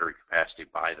that battery capacity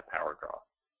by the power draw.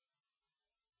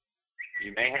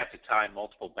 You may have to tie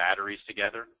multiple batteries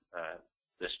together.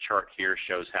 This chart here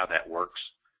shows how that works.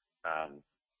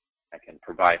 I can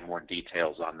provide more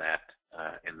details on that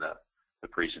in the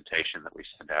presentation that we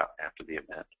send out after the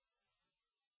event.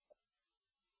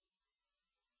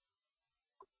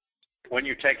 When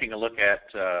you're taking a look at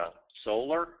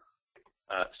solar,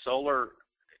 solar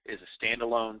is a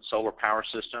standalone solar power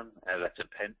system that's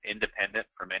independent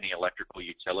from any electrical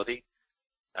utility.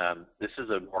 This is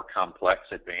a more complex,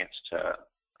 advanced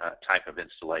type of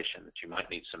installation that you might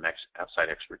need some outside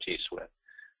expertise with.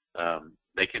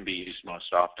 They can be used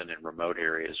most often in remote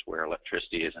areas where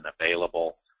electricity isn't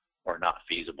available or not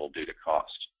feasible due to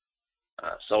cost.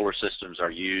 Solar systems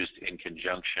are used in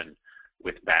conjunction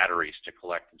with batteries to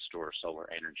collect and store solar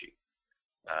energy.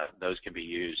 Those can be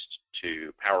used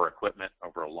to power equipment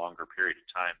over a longer period of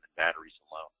time than batteries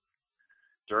alone.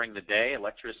 During the day,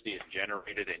 electricity is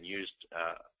generated and used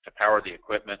to power the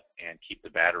equipment and keep the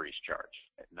batteries charged.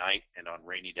 At night and on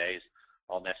rainy days,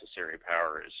 all necessary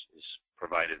power is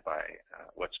provided by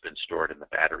what's been stored in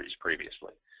the batteries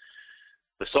previously.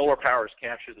 The solar powers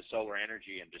capture the solar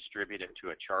energy and distribute it to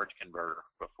a charge converter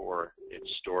before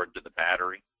it's stored to the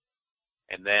battery,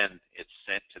 and then it's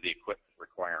sent to the equipment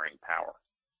requiring power.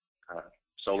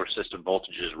 Solar system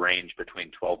voltages range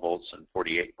between 12 volts and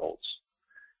 48 volts.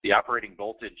 The operating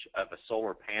voltage of a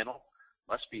solar panel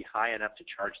must be high enough to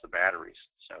charge the batteries,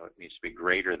 so it needs to be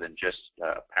greater than just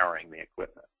powering the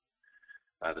equipment.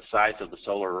 The size of the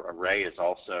solar array is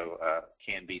also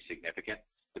can be significant.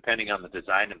 Depending on the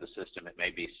design of the system, it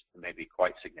may be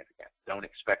quite significant. Don't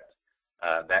expect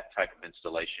that type of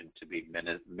installation to be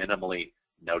minimally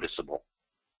noticeable.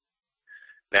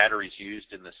 Batteries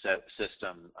used in the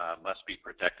system must be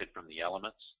protected from the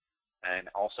elements and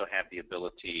also have the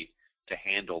ability to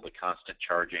handle the constant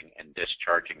charging and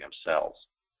discharging of cells.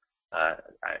 I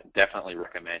definitely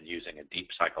recommend using a deep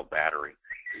cycle battery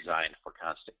designed for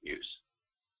constant use.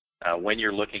 When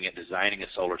you're looking at designing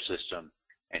a solar system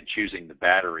and choosing the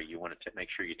battery, you want to make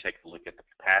sure you take a look at the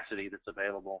capacity that's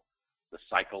available, the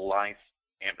cycle life,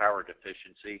 amp hour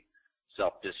efficiency,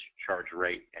 self-discharge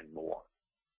rate, and more.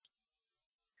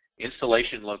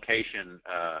 Installation location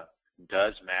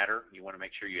does matter. You want to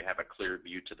make sure you have a clear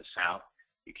view to the south.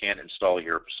 You can't install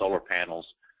your solar panels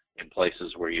in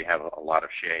places where you have a lot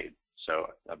of shade, so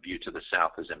a view to the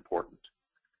south is important.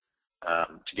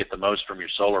 To get the most from your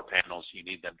solar panels, you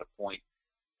need them to point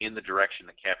in the direction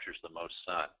that captures the most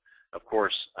sun. Of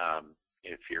course,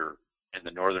 if you're in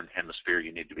the northern hemisphere,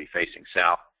 you need to be facing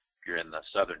south. If you're in the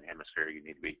southern hemisphere, you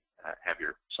need to have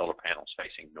your solar panels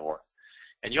facing north.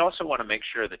 And you also want to make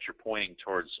sure that you're pointing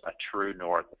towards a true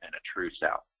north and a true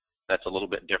south. That's a little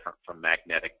bit different from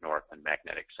magnetic north and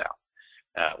magnetic south.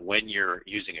 When you're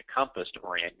using a compass to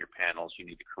orient your panels, you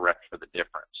need to correct for the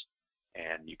difference.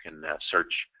 And you can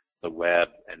search the web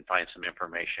and find some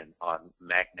information on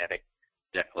magnetic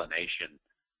declination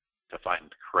to find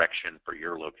correction for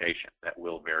your location. That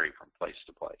will vary from place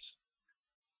to place.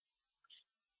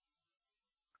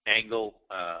 Angle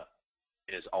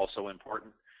is also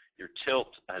important. Your tilt,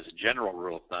 as a general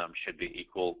rule of thumb, should be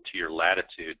equal to your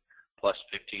latitude, plus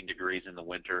 15 degrees in the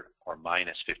winter or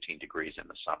minus 15 degrees in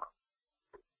the summer.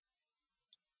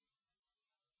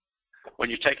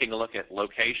 When you're taking a look at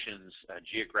locations,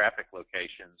 geographic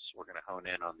locations, we're going to hone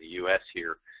in on the U.S.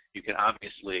 here. You can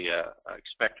obviously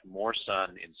expect more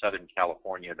sun in Southern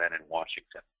California than in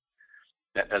Washington.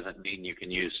 That doesn't mean you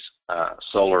can use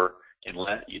solar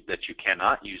that you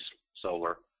cannot use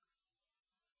solar.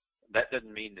 That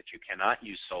doesn't mean that you cannot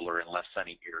use solar in less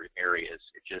sunny areas.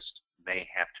 It just may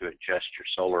have to adjust your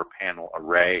solar panel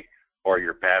array or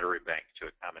your battery bank to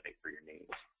accommodate for your needs.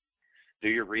 Do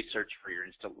your research for your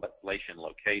installation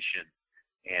location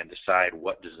and decide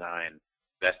what design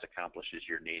best accomplishes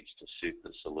your needs to suit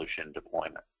the solution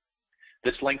deployment.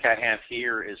 This link I have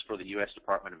here is for the U.S.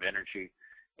 Department of Energy.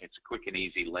 It's a quick and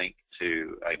easy link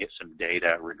to get some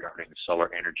data regarding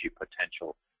solar energy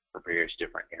potential for various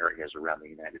different areas around the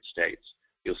United States.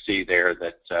 You'll see there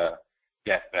that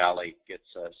Death Valley gets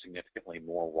significantly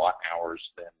more watt hours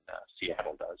than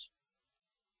Seattle does.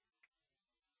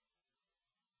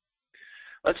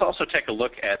 Let's also take a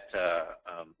look at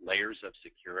layers of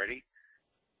security.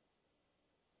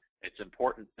 It's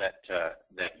important that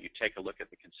you take a look at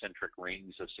the concentric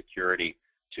rings of security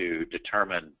to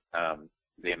determine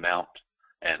the amount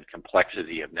and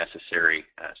complexity of necessary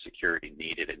security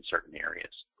needed in certain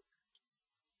areas.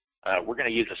 We're going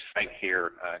to use a site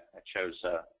here. It shows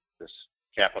this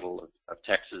capital of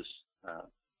Texas.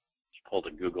 Pulled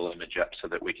a Google image up so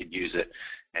that we could use it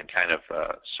and kind of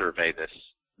survey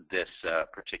this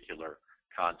particular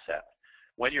concept.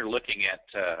 When you're looking at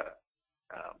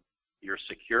your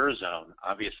secure zone,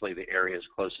 obviously the areas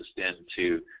closest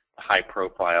into a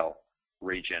high-profile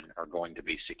region are going to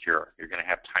be secure. You're going to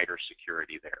have tighter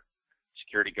security there.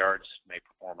 Security guards may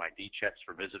perform ID checks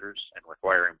for visitors and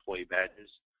require employee badges.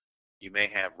 You may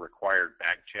have required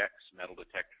bag checks, metal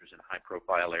detectors in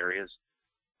high-profile areas.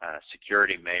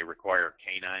 Security may require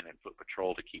canine and foot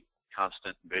patrol to keep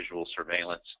constant visual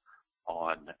surveillance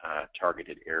on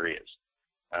targeted areas.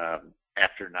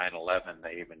 After 9/11,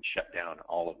 they even shut down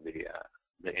all of the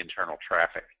internal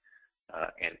traffic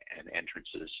and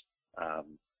entrances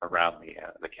around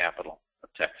the capital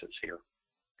of Texas here.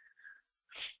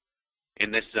 In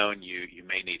this zone, you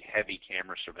may need heavy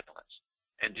camera surveillance.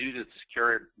 And due to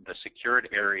the secured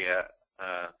area,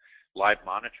 live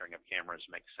monitoring of cameras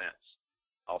makes sense.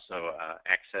 Also,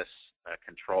 access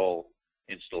control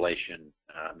installation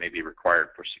may be required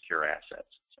for secure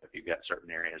assets. So if you've got certain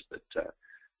areas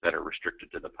that are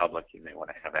restricted to the public, you may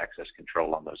want to have access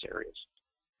control on those areas.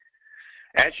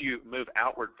 As you move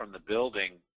outward from the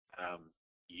building,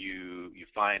 you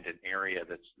find an area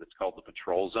that's called the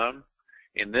patrol zone.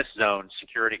 In this zone,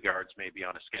 security guards may be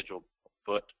on a scheduled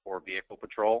foot or vehicle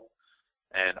patrol,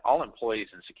 and all employees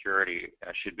in security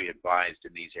should be advised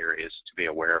in these areas to be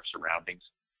aware of surroundings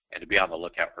and to be on the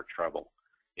lookout for trouble.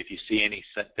 If you see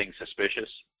anything suspicious,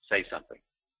 say something.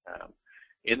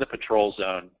 In the patrol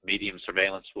zone, medium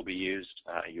surveillance will be used.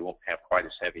 You won't have quite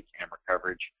as heavy camera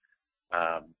coverage,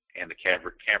 and the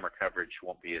camera coverage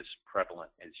won't be as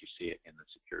prevalent as you see it in the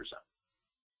secure zone.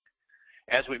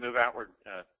 As we move outward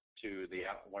to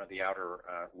one of the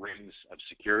outer rings of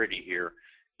security here,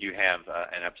 you have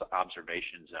an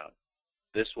observation zone.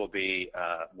 This will be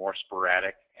more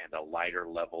sporadic and a lighter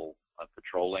level of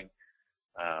patrolling.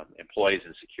 Employees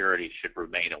in security should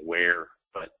remain aware,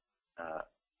 but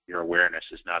your awareness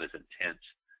is not as intense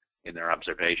in their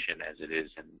observation as it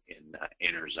is in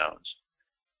inner zones.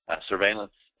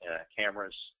 Surveillance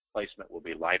cameras placement will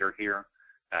be lighter here.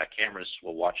 Cameras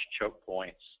will watch choke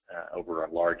points over a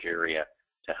large area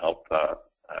to help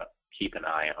keep an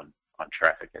eye on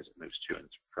traffic as it moves to and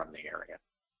from the area.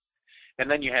 And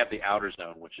then you have the outer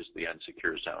zone, which is the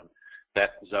unsecure zone.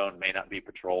 That zone may not be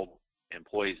patrolled.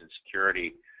 Employees in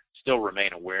security still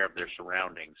remain aware of their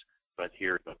surroundings, but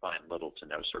here you'll find little to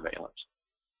no surveillance.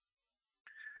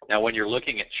 Now, when you're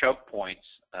looking at choke points,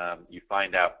 you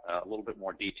find out a little bit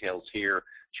more details here.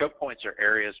 Choke points are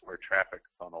areas where traffic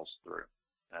funnels through.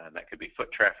 That could be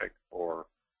foot traffic or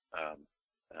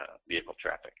vehicle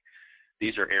traffic.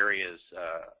 These are areas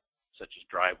such as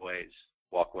driveways,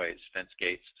 walkways, fence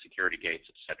gates, security gates,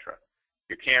 etc.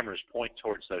 Your cameras point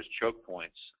towards those choke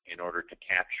points in order to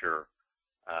capture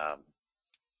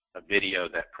a video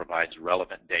that provides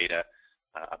relevant data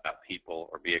about people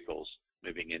or vehicles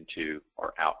moving into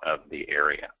or out of the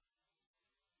area.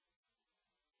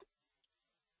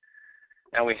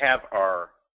 Now we have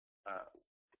our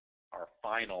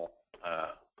final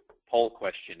poll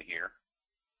question here,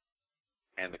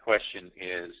 and the question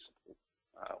is,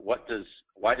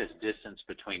 why does distance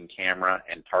between camera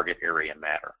and target area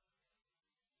matter?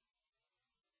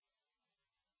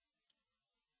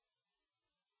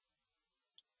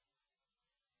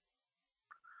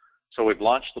 So we've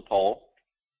launched the poll.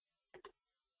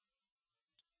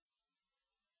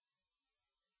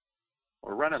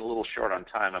 We're running a little short on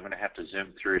time. I'm going to have to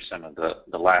zoom through some of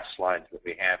the last slides that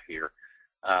we have here.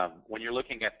 When you're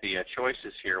looking at the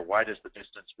choices here, why does the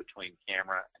distance between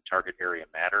camera and target area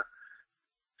matter?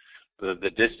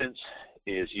 The distance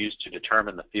is used to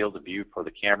determine the field of view for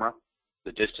the camera.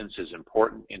 The distance is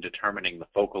important in determining the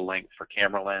focal length for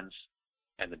camera lens,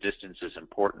 and the distance is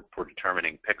important for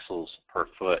determining pixels per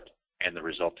foot and the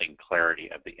resulting clarity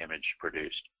of the image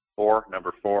produced. Or,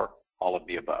 number 4, all of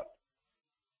the above.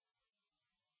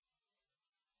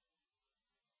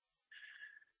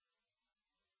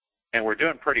 And we're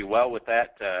doing pretty well with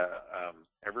that.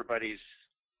 Everybody's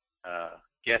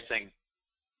guessing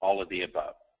all of the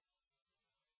above,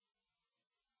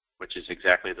 which is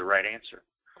exactly the right answer.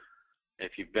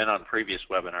 If you've been on previous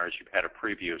webinars, you've had a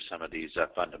preview of some of these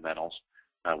fundamentals.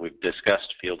 We've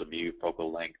discussed field of view,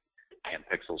 focal length, and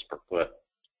pixels per foot.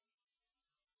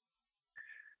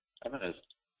 I'm going to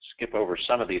skip over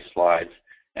some of these slides.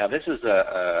 Now, this is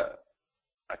a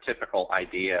typical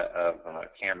idea of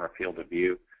camera field of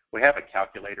view. We have a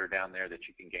calculator down there that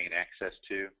you can gain access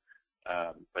to,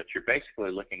 but you're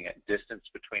basically looking at distance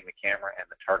between the camera and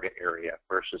the target area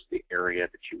versus the area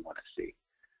that you want to see.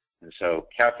 And so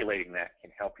calculating that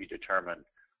can help you determine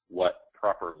what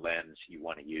proper lens you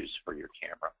want to use for your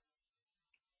camera.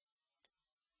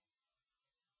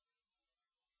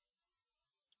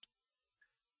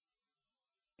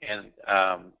 And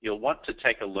you'll want to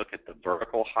take a look at the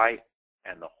vertical height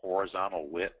and the horizontal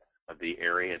width of the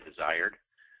area desired.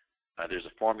 There's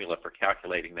a formula for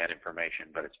calculating that information,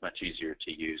 but it's much easier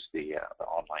to use the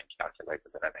online calculator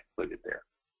that I've included there.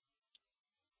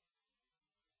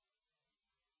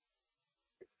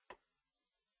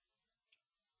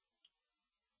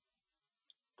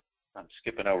 I'm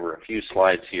skipping over a few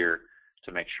slides here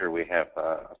to make sure we have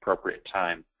appropriate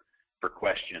time for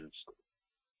questions.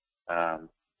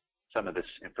 Some of this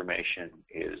information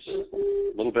is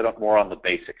a little bit more on the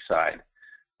basic side.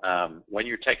 When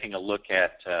you're taking a look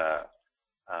at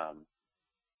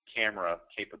camera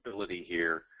capability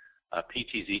here,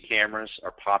 PTZ cameras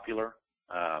are popular,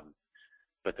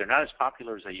 but they're not as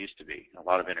popular as they used to be. A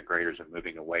lot of integrators are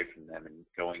moving away from them and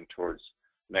going towards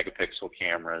megapixel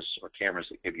cameras or cameras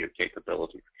that give you a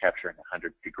capability for capturing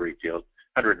 100-degree field,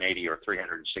 180 or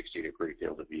 360-degree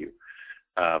field of view.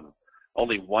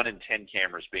 Only 1 in 10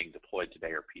 cameras being deployed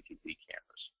today are PTZ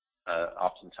cameras.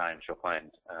 Oftentimes you'll find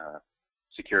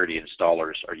security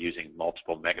installers are using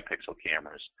multiple megapixel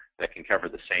cameras that can cover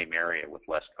the same area with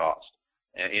less cost.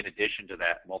 And in addition to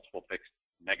that, multiple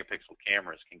megapixel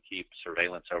cameras can keep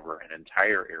surveillance over an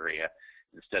entire area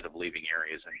instead of leaving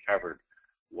areas uncovered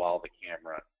while the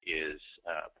camera is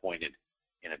pointed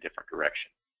in a different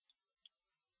direction.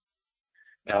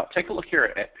 Now, take a look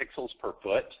here at pixels per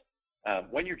foot.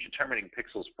 When you're determining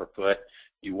pixels per foot,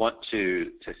 you want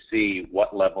to see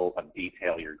what level of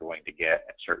detail you're going to get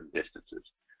at certain distances.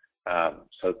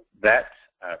 So that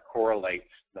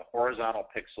correlates the horizontal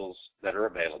pixels that are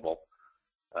available,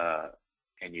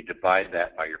 and you divide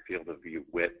that by your field of view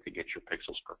width to get your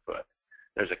pixels per foot.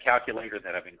 There's a calculator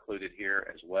that I've included here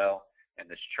as well, and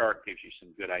this chart gives you some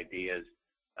good ideas.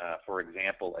 For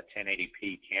example, a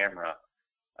 1080p camera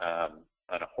on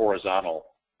a horizontal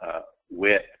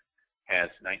width has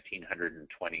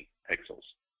 1920 pixels.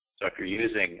 So if you're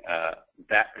using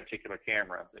that particular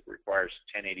camera that requires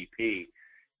 1080p,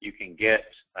 you can get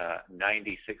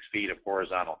 96 feet of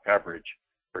horizontal coverage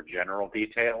for general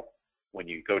detail. When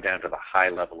you go down to the high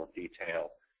level of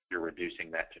detail, you're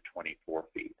reducing that to 24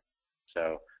 feet.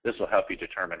 So this will help you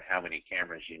determine how many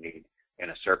cameras you need in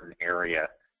a certain area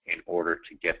in order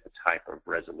to get the type of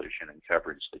resolution and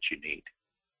coverage that you need.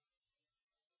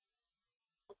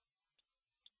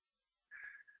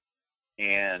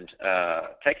 And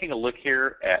taking a look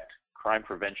here at crime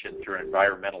prevention through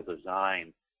environmental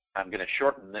design, I'm going to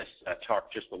shorten this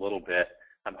talk just a little bit.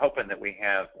 I'm hoping that we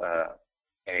have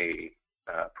a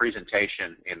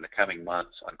presentation in the coming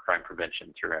months on crime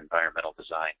prevention through environmental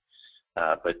design.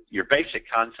 But your basic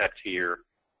concept here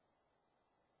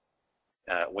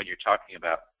when you're talking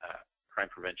about crime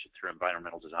prevention through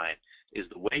environmental design is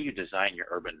the way you design your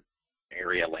urban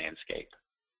area landscape.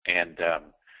 And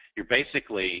you're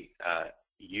basically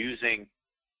using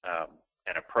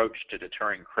an approach to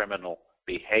deterring criminal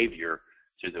behavior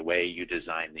through the way you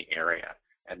design the area.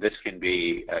 And this can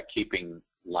be keeping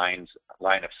line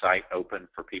of sight open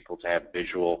for people to have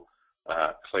visual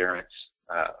clearance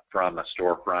from a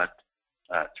storefront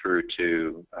through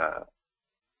to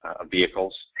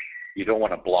vehicles. You don't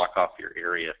want to block off your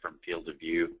area from field of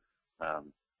view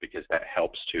because that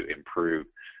helps to improve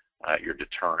your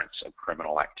deterrence of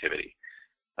criminal activity.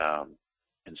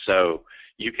 And so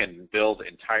you can build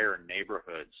entire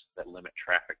neighborhoods that limit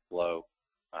traffic flow,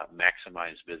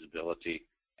 maximize visibility,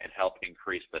 and help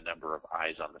increase the number of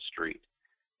eyes on the street.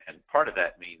 And part of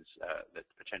that means that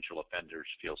potential offenders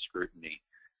feel scrutiny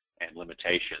and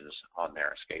limitations on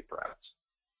their escape routes.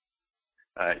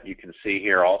 You can see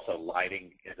here also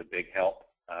lighting is a big help.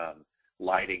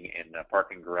 Lighting in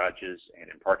parking garages and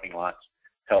in parking lots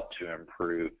help to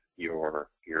improve your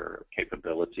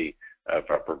capability of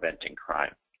preventing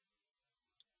crime.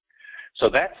 So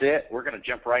that's it. We're going to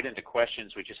jump right into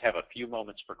questions. We just have a few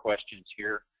moments for questions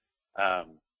here.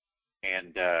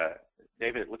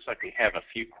 David, it looks like we have a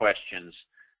few questions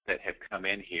that have come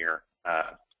in here.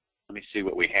 Let me see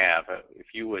what we have. If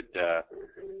you would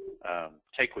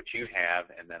take what you have,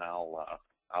 and then I'll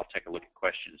take a look at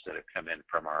questions that have come in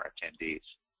from our attendees.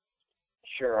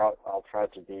 Sure, I'll try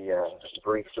to be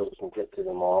brief so we can get to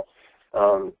them all.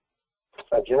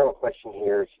 A general question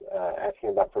here is asking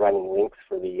about providing links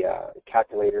for the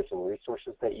calculators and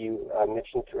resources that you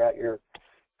mentioned throughout your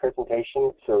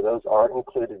presentation. So those are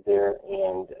included there,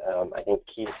 and I think,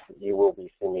 Keith, you will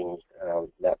be sending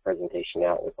that presentation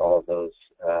out with all of those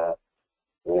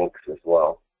links as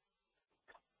well.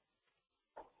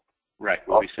 Right,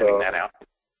 we'll be sending that out.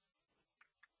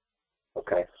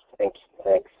 Okay, thanks.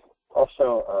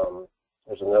 Also,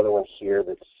 there's another one here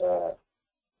that's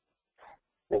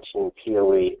mentioning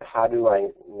POE. How do I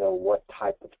know what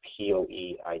type of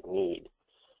POE I need?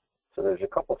 So there's a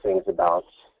couple things about,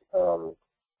 and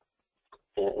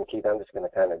Keith, I'm just going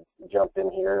to kind of jump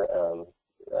in here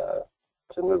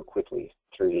to move quickly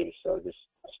through these, so just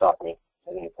stop me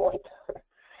at any point.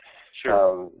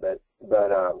 Sure. But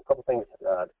a couple things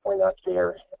to point out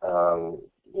there.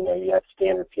 You have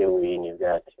standard POE and you've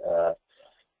got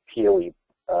POE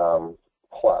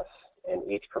plus.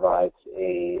 each provides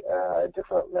a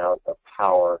different amount of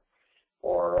power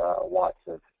or watts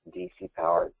of DC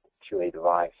power to a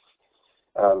device.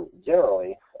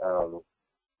 Generally,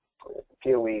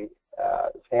 PoE,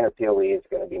 standard PoE is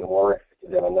going to be more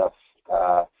than enough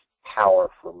power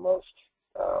for most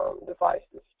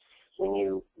devices. When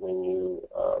you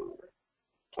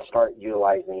start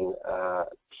utilizing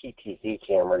PTZ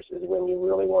cameras is when you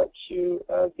really want to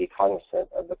be cognizant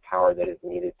of the power that is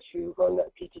needed to run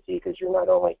that PTZ, because you're not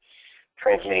only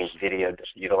transmitting video,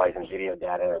 utilizing video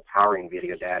data or powering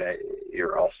video data,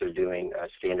 you're also doing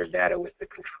standard data with the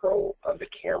control of the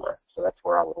camera. So that's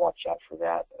where I would watch out for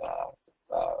that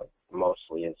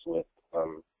mostly is with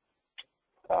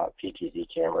PTZ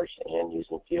cameras and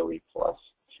using PoE Plus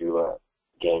to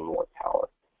gain more power.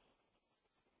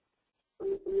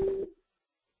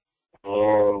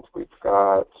 And we've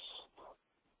got,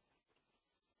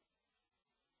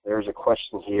 there's a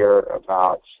question here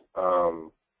about,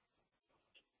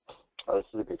 this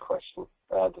is a good question,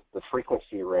 the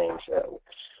frequency range.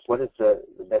 What is the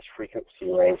best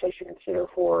frequency range I should consider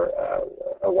for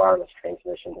a wireless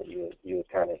transmission that you would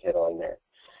kind of hit on there?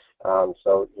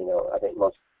 So, you know, I think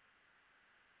most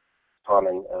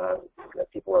common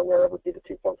that people are aware of would be the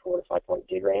 2.4 to 5.0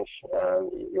 gig range.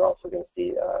 You're also going to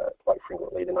see quite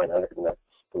frequently the 900 and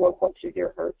the 1.2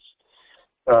 gigahertz.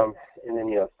 And then,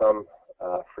 you know, some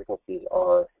frequencies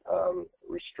are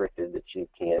restricted that you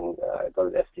can go to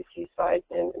the FCC site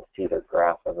and see their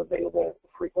graph of available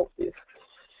frequencies.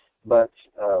 But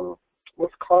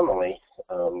most commonly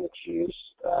that's used,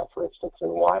 for instance, in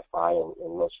Wi-Fi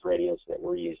and most radios that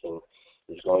we're using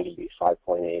is going to be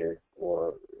 5.8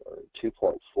 or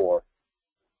 2.4.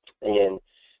 And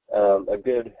a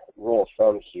good rule of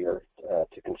thumb here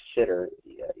to consider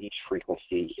each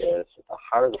frequency is the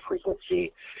higher the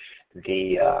frequency,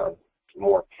 the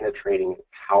more penetrating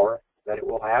power that it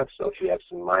will have. So if you have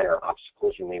some minor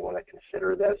obstacles, you may want to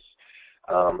consider this.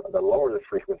 The lower the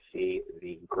frequency,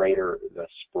 the greater the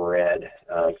spread.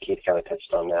 Keith kind of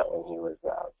touched on that when he was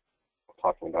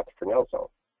talking about the Fresnel zone.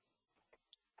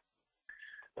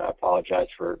 I apologize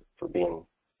for being,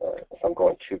 if I'm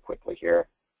going too quickly here.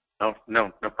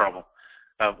 No problem.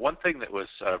 One thing that was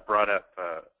brought up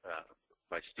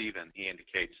by Stephen, he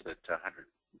indicates that 100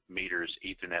 meters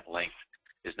Ethernet length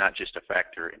is not just a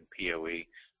factor in PoE,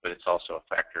 but it's also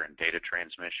a factor in data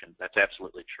transmission. That's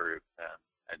absolutely true.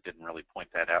 I didn't really point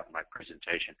that out in my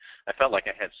presentation. I felt like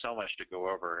I had so much to go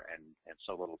over and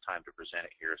so little time to present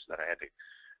it here, so that I had to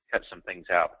cut some things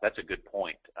out. That's a good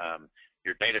point.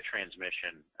 Your data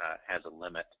transmission has a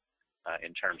limit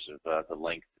in terms of the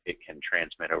length it can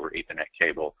transmit over Ethernet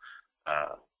cable,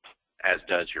 as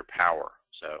does your power.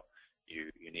 So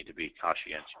you need to be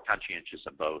conscientious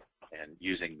of both, and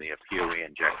using the PoE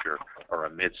injector or a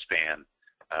mid-span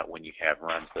when you have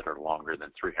runs that are longer than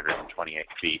 328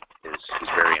 feet is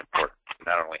very important. It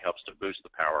not only helps to boost the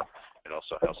power, it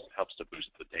also helps to boost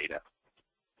the data.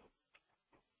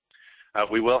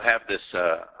 We will have this,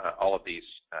 all of these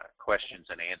questions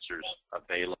and answers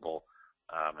available,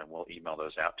 and we'll email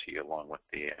those out to you along with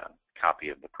the copy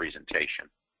of the presentation.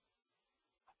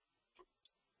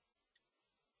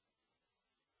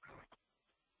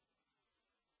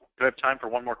 Do I have time for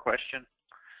one more question?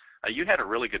 You had a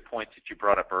really good point that you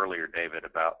brought up earlier, David,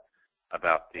 about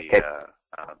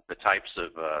the types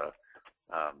of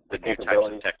the new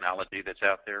types of technology that's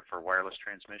out there for wireless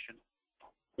transmission.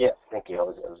 Yeah, thank you. I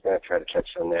was going to try to touch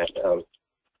on that.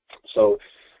 So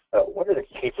what are the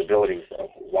capabilities of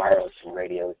wireless and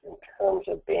radios in terms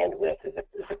of bandwidth is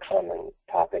a common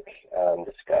topic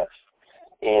discussed.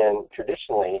 And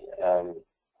traditionally,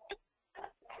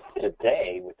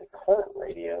 today with the current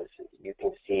radios, you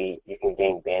can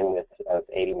gain bandwidth of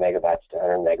 80 megabytes to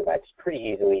 100 megabytes pretty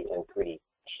easily and pretty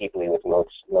cheaply with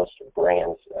most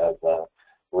brands of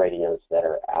radios that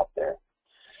are out there,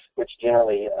 which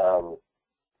generally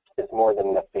is more than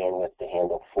enough bandwidth to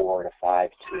handle 4 to 5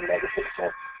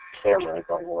 2-megapixel cameras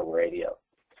on one radio.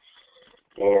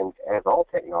 And as all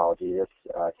technology, this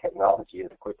technology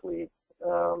is quickly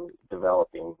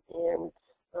developing, and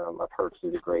I've heard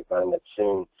through the grapevine that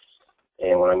soon,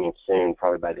 and when I mean soon,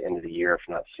 probably by the end of the year, if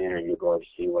not sooner, you're going to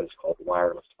see what is called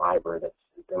wireless fiber. That's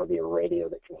going to be a radio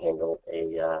that can handle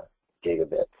a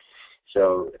gigabit.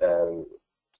 So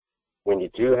when you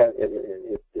do have,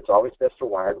 it's always best to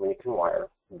wire when you can wire,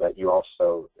 but you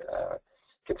also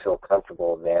can feel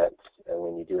comfortable that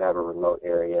when you do have a remote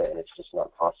area and it's just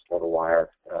not possible to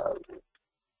wire,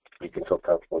 you can feel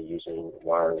comfortable using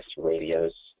wireless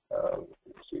radios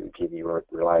to give you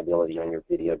reliability on your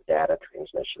video data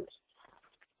transmissions.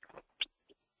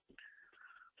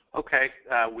 Okay,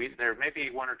 there may be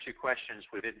one or two questions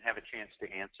we didn't have a chance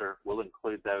to answer. We'll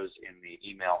include those in the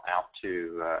email out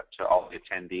to all the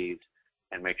attendees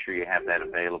and make sure you have that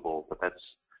available. But that's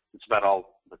about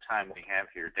all the time we have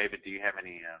here. David, do you have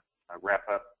any wrap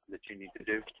up that you need to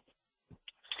do?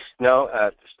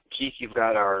 No, Keith, you've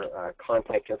got our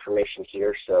contact information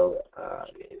here, so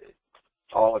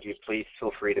all of you, please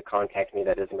feel free to contact me.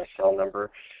 That is my cell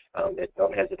number.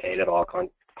 Don't hesitate at all.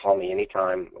 Call me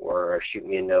anytime or shoot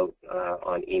me a note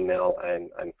on email.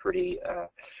 I'm pretty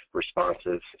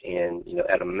responsive, and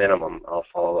at a minimum, I'll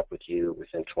follow up with you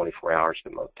within 24 hours,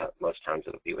 but most times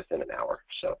it'll be within an hour.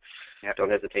 So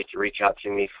don't hesitate to reach out to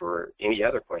me for any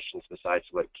other questions besides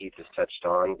what Keith has touched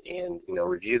on, and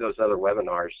review those other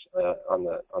webinars on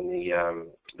the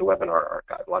webinar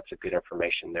archive. Lots of good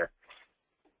information there.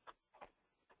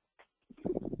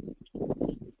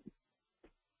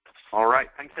 All right.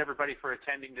 Thanks, everybody, for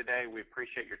attending today. We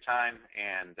appreciate your time,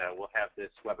 and we'll have this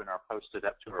webinar posted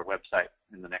up to our website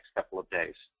in the next couple of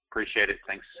days. Appreciate it.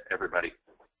 Thanks, everybody.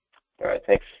 All right.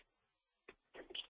 Thanks.